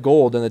them with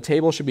gold, and the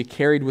table shall be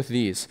carried with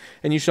these.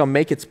 And you shall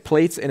make its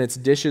plates and its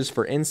dishes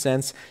for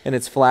incense, and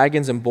its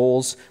flagons and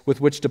bowls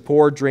with which to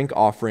pour drink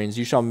offerings.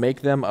 You shall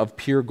make them of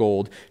pure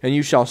gold, and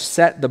you shall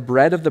set the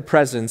bread of the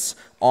presence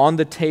on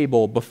the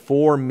table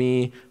before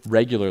me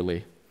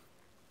regularly.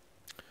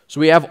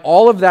 So we have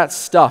all of that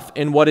stuff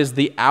in what is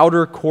the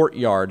outer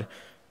courtyard,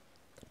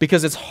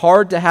 because it's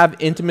hard to have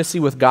intimacy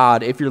with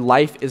God if your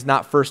life is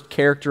not first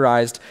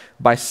characterized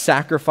by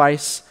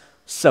sacrifice,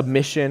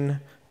 submission,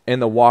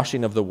 and the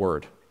washing of the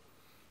word.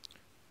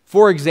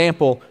 For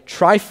example,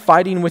 try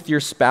fighting with your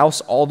spouse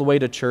all the way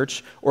to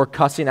church or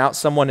cussing out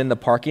someone in the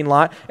parking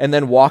lot and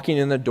then walking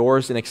in the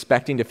doors and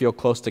expecting to feel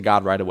close to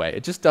God right away.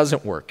 It just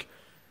doesn't work.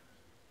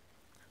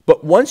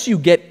 But once you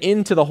get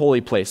into the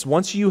holy place,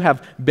 once you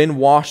have been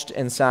washed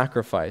and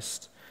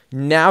sacrificed,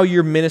 now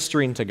you're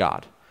ministering to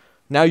God.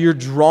 Now you're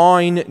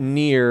drawing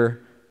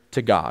near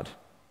to God.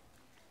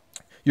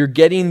 You're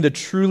getting the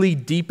truly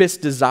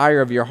deepest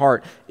desire of your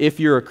heart if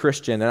you're a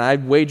Christian, and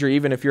I'd wager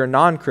even if you're a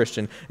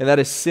non-Christian, and that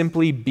is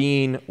simply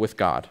being with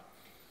God.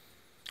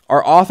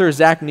 Our author,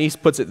 Zach Neese,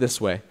 puts it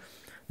this way: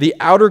 the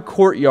outer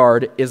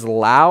courtyard is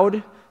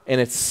loud,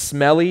 and it's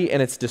smelly,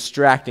 and it's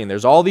distracting.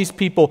 There's all these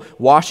people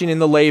washing in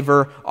the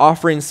laver,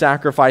 offering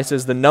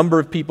sacrifices. The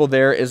number of people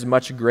there is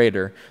much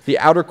greater. The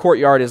outer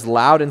courtyard is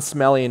loud and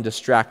smelly and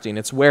distracting.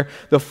 It's where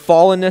the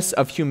fallenness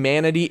of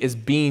humanity is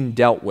being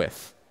dealt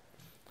with.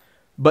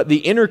 But the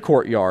inner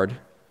courtyard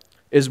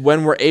is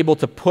when we're able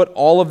to put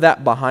all of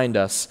that behind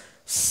us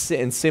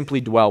and simply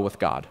dwell with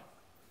God.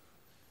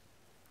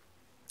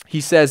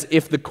 He says,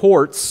 if the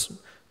courts,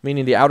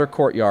 meaning the outer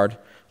courtyard,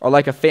 are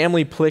like a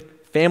family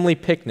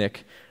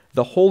picnic,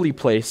 the holy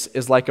place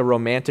is like a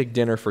romantic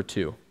dinner for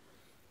two.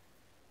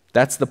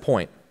 That's the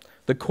point.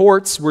 The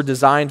courts were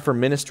designed for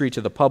ministry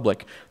to the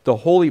public. The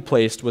holy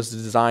place was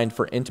designed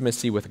for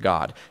intimacy with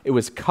God. It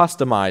was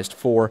customized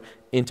for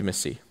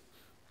intimacy.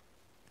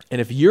 And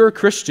if you're a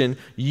Christian,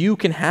 you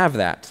can have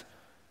that.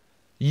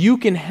 You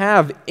can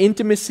have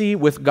intimacy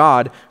with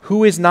God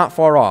who is not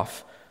far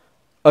off.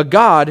 A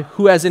God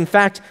who has in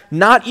fact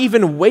not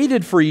even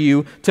waited for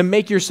you to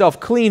make yourself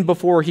clean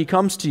before he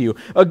comes to you.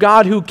 A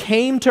God who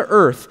came to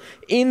earth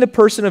in the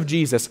person of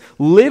Jesus,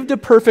 lived a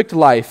perfect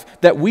life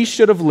that we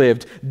should have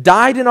lived,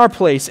 died in our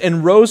place,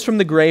 and rose from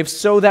the grave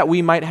so that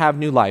we might have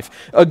new life.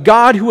 A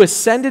God who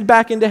ascended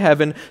back into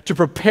heaven to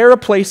prepare a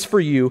place for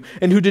you,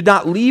 and who did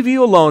not leave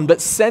you alone,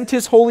 but sent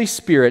his Holy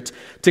Spirit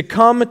to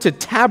come to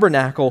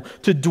tabernacle,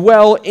 to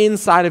dwell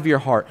inside of your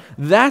heart.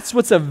 That's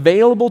what's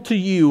available to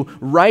you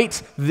right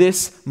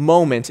this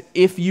moment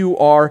if you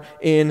are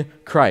in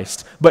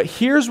Christ. But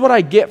here's what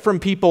I get from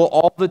people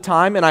all the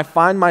time, and I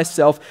find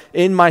myself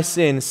in my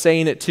sin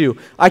saying it too.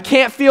 I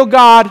can't feel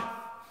God.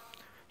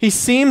 He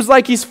seems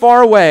like he's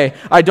far away.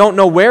 I don't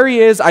know where he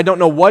is. I don't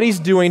know what he's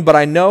doing, but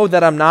I know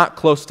that I'm not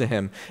close to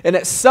him. And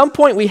at some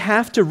point we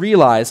have to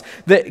realize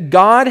that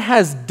God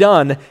has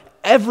done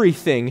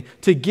everything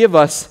to give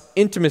us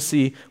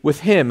intimacy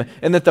with him,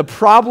 and that the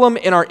problem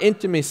in our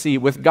intimacy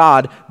with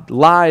God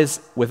lies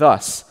with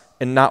us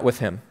and not with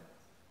him.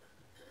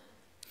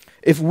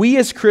 If we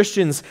as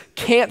Christians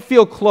can't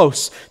feel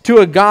close to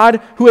a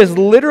God who has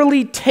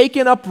literally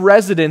taken up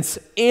residence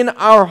in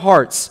our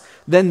hearts,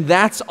 then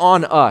that's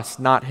on us,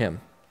 not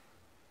him.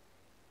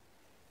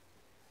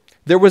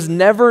 There was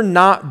never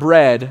not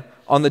bread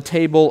on the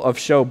table of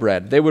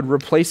showbread. They would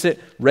replace it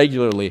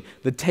regularly.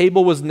 The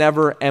table was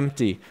never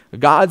empty.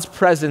 God's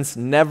presence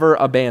never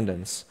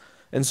abandons.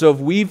 And so if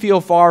we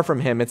feel far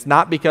from him, it's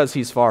not because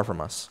he's far from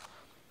us.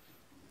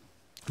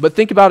 But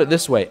think about it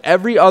this way.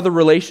 Every other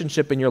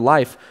relationship in your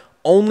life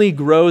only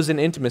grows in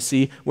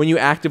intimacy when you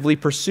actively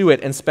pursue it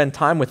and spend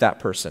time with that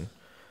person.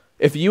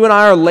 If you and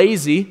I are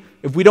lazy,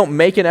 if we don't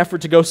make an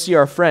effort to go see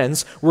our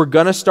friends, we're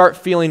going to start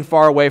feeling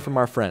far away from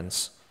our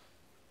friends.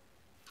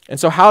 And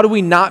so how do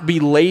we not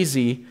be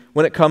lazy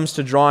when it comes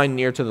to drawing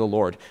near to the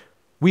Lord?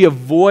 We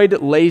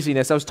avoid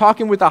laziness. I was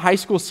talking with a high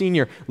school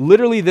senior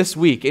literally this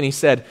week, and he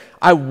said,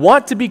 I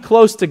want to be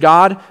close to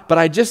God, but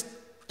I just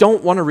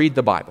don't want to read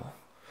the Bible.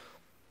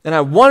 And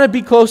I want to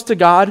be close to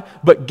God,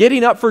 but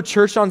getting up for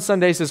church on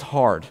Sundays is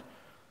hard.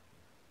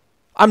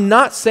 I'm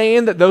not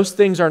saying that those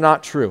things are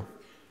not true.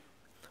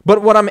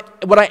 But what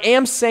I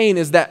am saying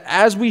is that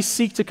as we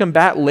seek to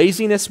combat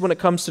laziness when it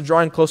comes to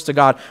drawing close to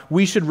God,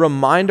 we should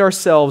remind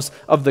ourselves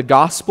of the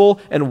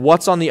gospel and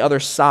what's on the other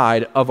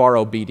side of our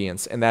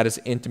obedience, and that is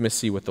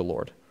intimacy with the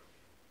Lord.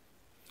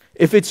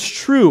 If it's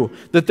true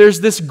that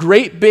there's this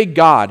great big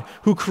God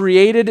who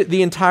created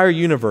the entire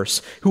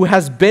universe, who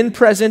has been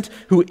present,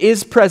 who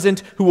is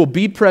present, who will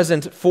be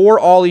present for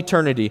all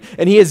eternity,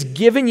 and he has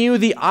given you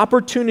the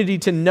opportunity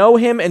to know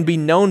him and be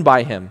known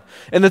by him,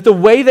 and that the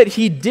way that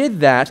he did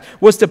that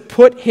was to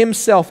put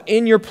himself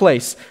in your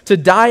place, to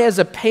die as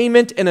a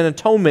payment and an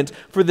atonement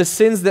for the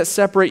sins that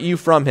separate you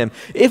from him.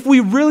 If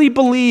we really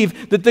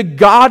believe that the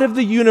God of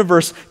the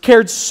universe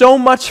cared so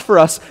much for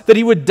us that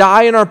he would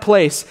die in our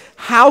place,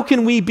 how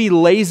can we be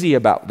lazy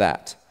about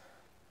that?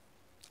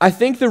 I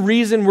think the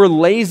reason we're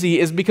lazy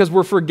is because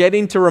we're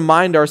forgetting to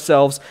remind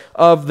ourselves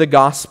of the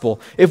gospel.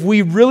 If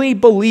we really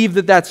believe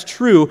that that's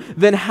true,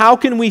 then how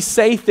can we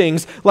say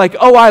things like,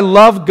 oh, I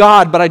love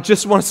God, but I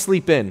just want to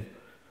sleep in?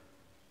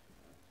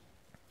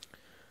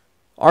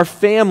 Our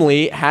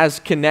family has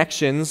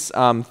connections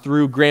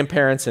through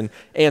grandparents and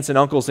aunts and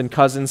uncles and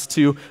cousins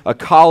to a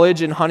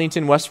college in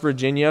Huntington, West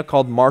Virginia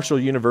called Marshall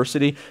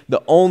University.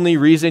 The only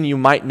reason you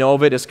might know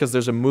of it is because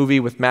there's a movie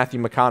with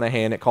Matthew McConaughey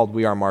in it called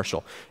We Are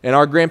Marshall. And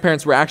our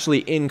grandparents were actually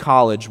in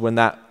college when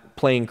that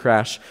plane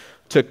crash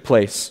took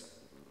place.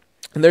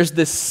 And there's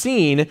this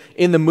scene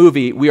in the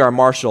movie, We Are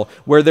Marshall,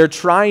 where they're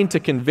trying to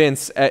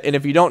convince, and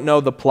if you don't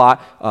know the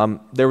plot,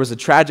 there was a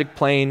tragic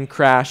plane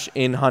crash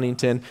in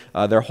Huntington.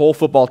 Their whole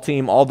football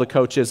team, all the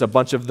coaches, a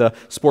bunch of the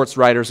sports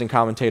writers and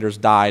commentators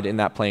died in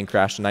that plane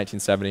crash in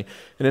 1970.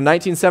 And in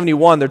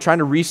 1971, they're trying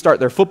to restart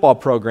their football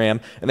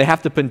program, and they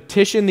have to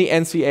petition the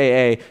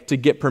NCAA to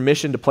get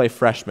permission to play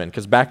freshmen,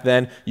 because back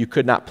then you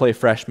could not play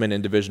freshmen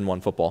in Division I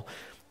football.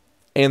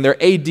 And their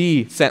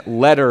AD sent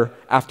letter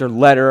after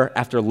letter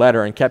after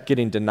letter and kept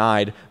getting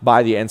denied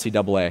by the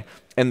NCAA.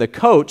 And the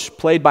coach,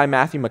 played by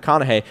Matthew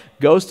McConaughey,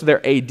 goes to their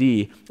AD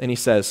and he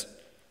says,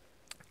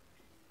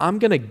 I'm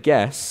going to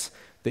guess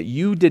that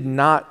you did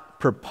not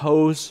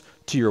propose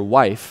to your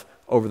wife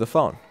over the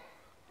phone.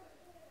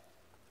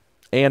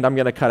 And I'm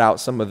going to cut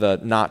out some of the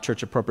not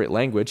church appropriate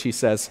language. He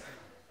says,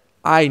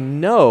 I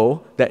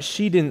know that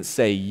she didn't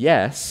say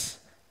yes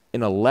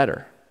in a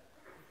letter.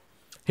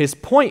 His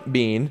point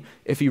being,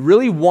 if he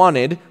really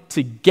wanted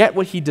to get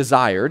what he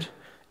desired,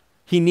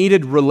 he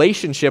needed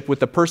relationship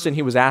with the person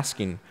he was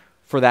asking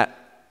for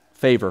that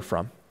favor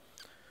from.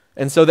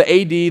 And so the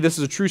AD, this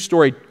is a true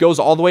story, goes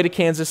all the way to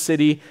Kansas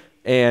City,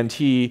 and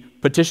he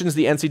petitions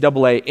the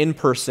NCAA in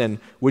person,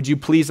 would you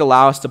please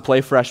allow us to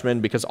play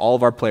freshmen because all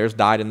of our players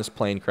died in this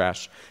plane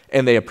crash,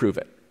 and they approve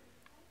it.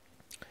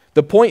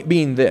 The point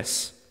being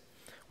this,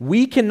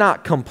 we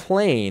cannot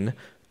complain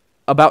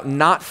about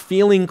not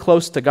feeling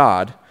close to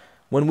God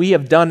when we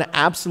have done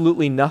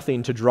absolutely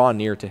nothing to draw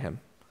near to him.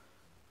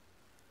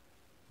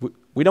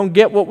 We don't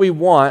get what we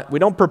want. We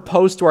don't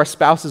propose to our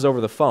spouses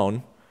over the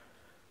phone.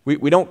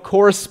 We don't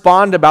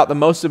correspond about the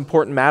most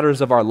important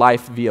matters of our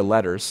life via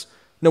letters.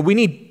 No, we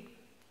need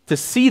to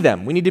see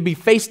them. We need to be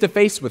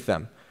face-to-face with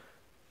them.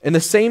 And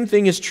the same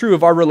thing is true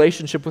of our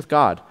relationship with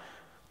God.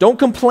 Don't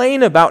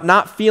complain about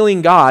not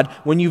feeling God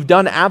when you've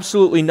done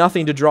absolutely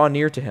nothing to draw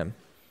near to him.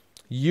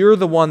 You're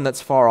the one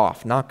that's far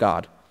off, not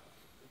God.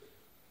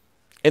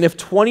 And if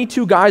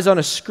 22 guys on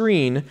a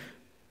screen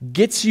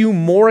gets you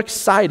more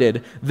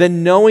excited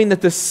than knowing that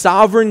the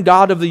sovereign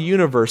God of the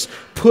universe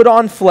put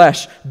on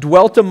flesh,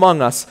 dwelt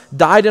among us,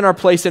 died in our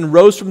place, and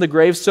rose from the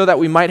grave so that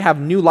we might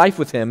have new life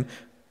with him,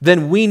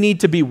 then we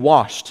need to be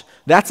washed.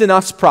 That's an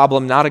us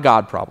problem, not a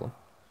God problem.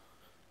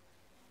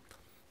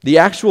 The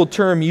actual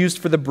term used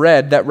for the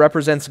bread that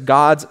represents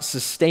God's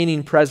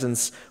sustaining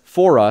presence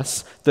for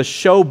us, the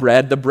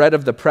showbread, the bread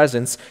of the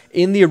presence,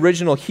 in the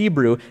original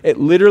Hebrew, it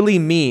literally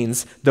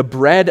means the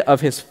bread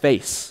of his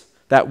face.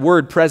 That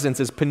word presence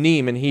is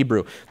panim in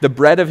Hebrew, the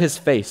bread of his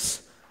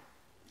face.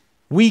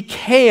 We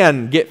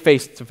can get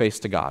face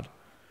to God.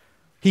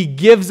 He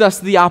gives us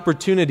the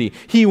opportunity.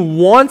 He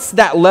wants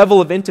that level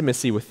of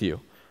intimacy with you.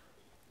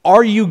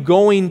 Are you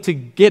going to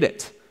get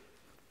it?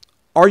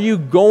 Are you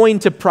going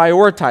to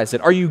prioritize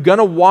it? Are you going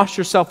to wash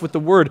yourself with the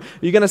Word?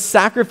 Are you going to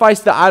sacrifice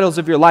the idols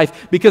of your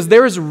life? Because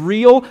there is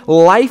real,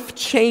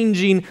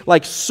 life-changing,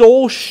 like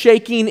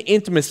soul-shaking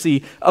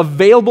intimacy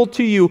available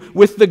to you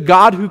with the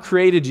God who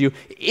created you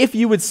if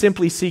you would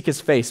simply seek his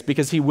face,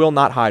 because he will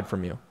not hide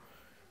from you.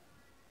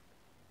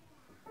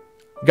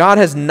 God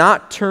has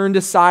not turned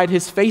aside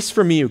his face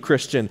from you,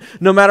 Christian,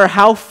 no matter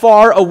how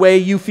far away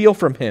you feel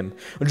from him.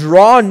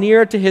 Draw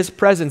near to his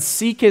presence.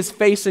 Seek his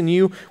face and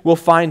you will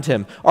find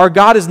him. Our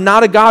God is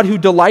not a God who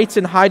delights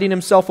in hiding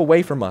himself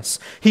away from us.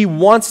 He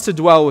wants to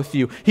dwell with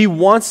you. He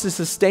wants to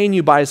sustain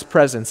you by his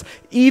presence.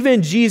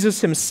 Even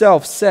Jesus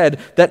himself said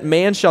that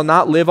man shall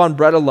not live on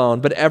bread alone,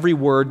 but every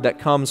word that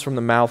comes from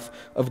the mouth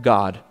of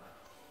God.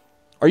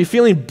 Are you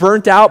feeling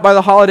burnt out by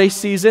the holiday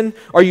season?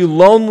 Are you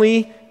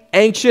lonely,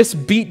 anxious,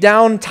 beat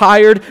down,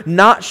 tired,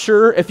 not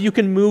sure if you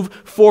can move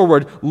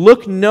forward?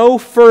 Look no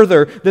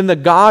further than the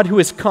God who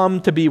has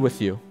come to be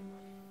with you.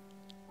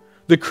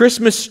 The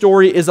Christmas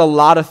story is a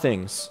lot of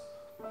things,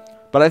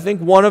 but I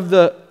think one of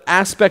the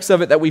aspects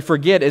of it that we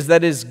forget is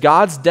that it is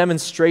God's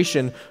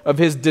demonstration of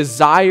his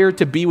desire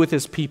to be with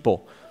his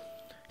people.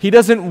 He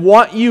doesn't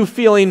want you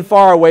feeling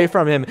far away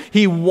from him.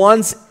 He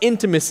wants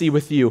intimacy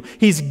with you.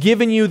 He's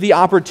given you the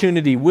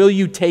opportunity. Will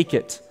you take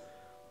it?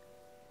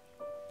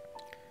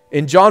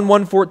 In John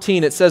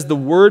 1:14, it says, "The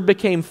Word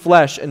became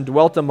flesh and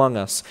dwelt among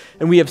us,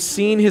 and we have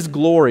seen his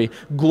glory,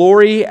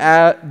 glory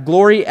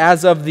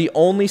as of the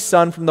only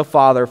Son from the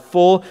Father,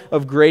 full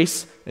of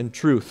grace and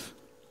truth."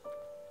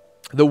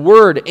 The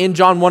word in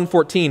John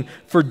 1:14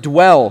 for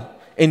dwell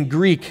in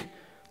Greek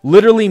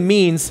literally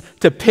means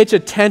to pitch a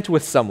tent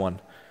with someone.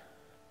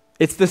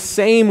 It's the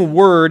same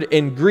word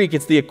in Greek.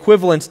 It's the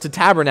equivalent to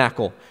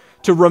tabernacle.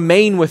 To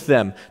remain with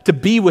them, to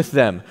be with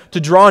them, to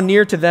draw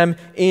near to them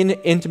in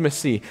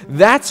intimacy.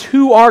 That's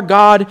who our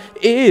God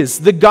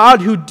is, the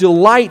God who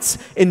delights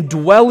in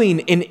dwelling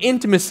in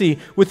intimacy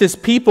with his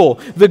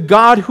people, the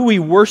God who we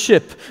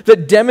worship,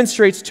 that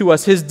demonstrates to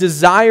us his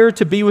desire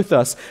to be with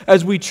us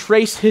as we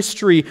trace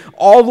history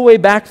all the way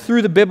back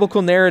through the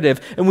biblical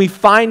narrative, and we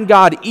find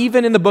God,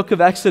 even in the book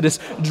of Exodus,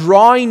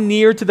 drawing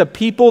near to the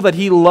people that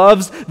he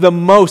loves the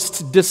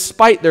most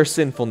despite their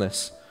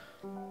sinfulness.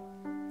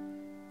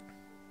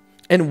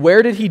 And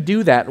where did he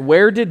do that?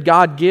 Where did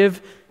God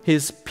give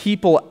his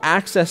people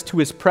access to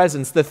his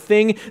presence, the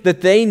thing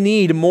that they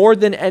need more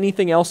than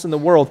anything else in the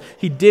world.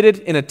 He did it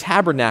in a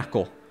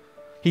tabernacle.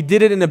 He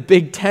did it in a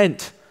big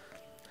tent.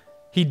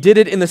 He did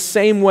it in the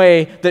same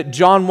way that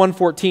John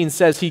 1:14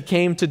 says he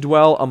came to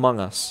dwell among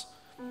us.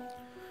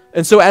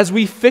 And so as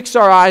we fix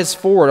our eyes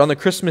forward on the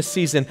Christmas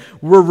season,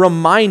 we're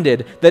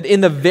reminded that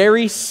in the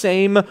very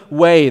same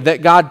way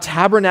that God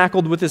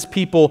tabernacled with his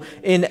people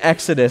in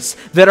Exodus,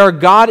 that our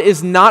God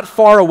is not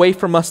far away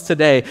from us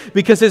today,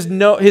 because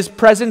his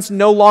presence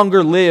no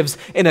longer lives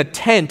in a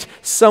tent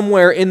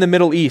somewhere in the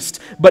Middle East,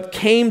 but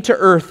came to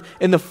earth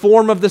in the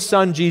form of the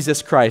Son,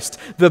 Jesus Christ,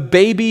 the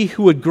baby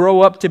who would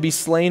grow up to be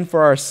slain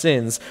for our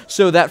sins,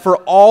 so that for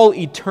all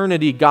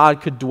eternity God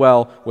could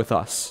dwell with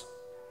us.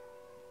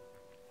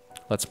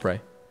 Let's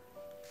pray.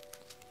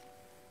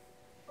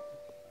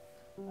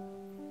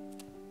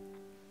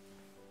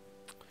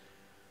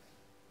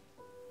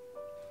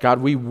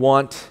 God, we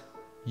want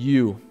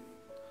you.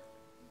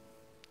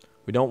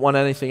 We don't want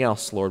anything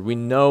else, Lord. We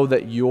know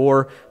that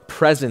your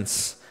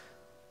presence,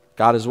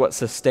 God, is what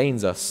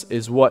sustains us,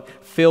 is what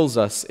fills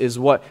us, is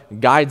what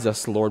guides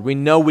us, Lord. We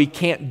know we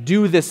can't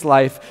do this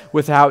life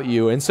without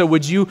you. And so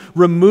would you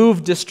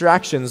remove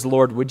distractions,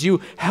 Lord? Would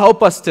you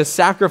help us to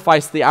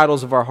sacrifice the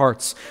idols of our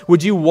hearts?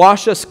 Would you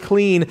wash us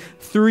clean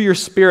through your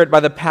Spirit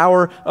by the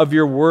power of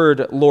your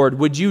word, Lord?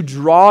 Would you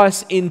draw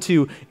us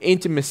into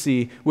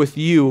intimacy with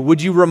you?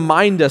 Would you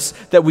remind us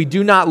that we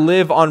do not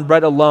live on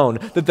bread alone,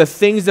 that the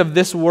things of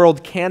this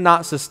world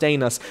cannot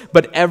sustain us,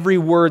 but every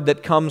word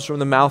that comes from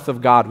the mouth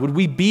of God? Would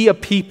we be a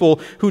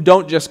people who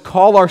don't just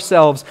call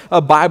ourselves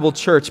a Bible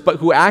church, but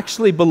who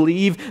actually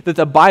believe that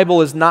the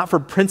Bible is not for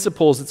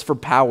principles, it's for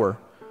power?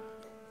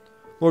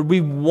 Lord,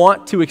 we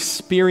want to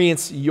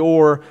experience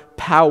your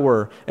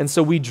power. And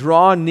so we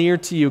draw near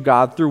to you,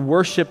 God, through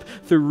worship,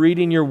 through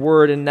reading your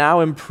word, and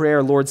now in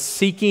prayer, Lord,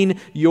 seeking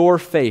your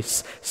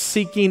face,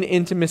 seeking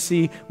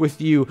intimacy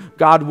with you.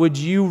 God, would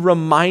you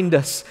remind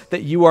us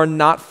that you are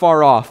not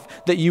far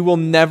off, that you will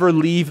never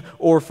leave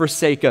or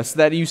forsake us,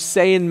 that you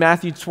say in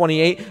Matthew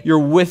 28, you're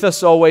with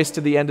us always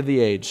to the end of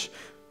the age.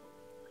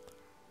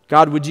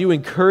 God, would you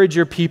encourage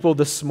your people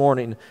this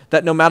morning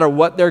that no matter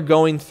what they're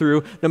going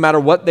through, no matter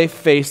what they've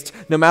faced,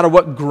 no matter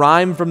what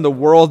grime from the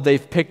world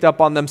they've picked up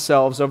on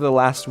themselves over the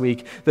last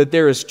week, that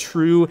there is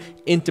true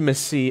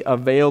intimacy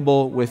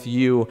available with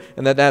you,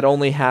 and that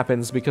only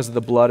happens because of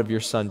the blood of your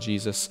Son,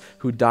 Jesus,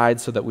 who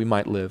died so that we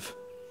might live.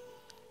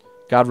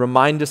 God,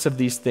 remind us of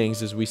these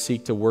things as we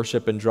seek to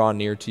worship and draw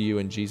near to you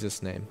in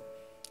Jesus' name.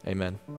 Amen.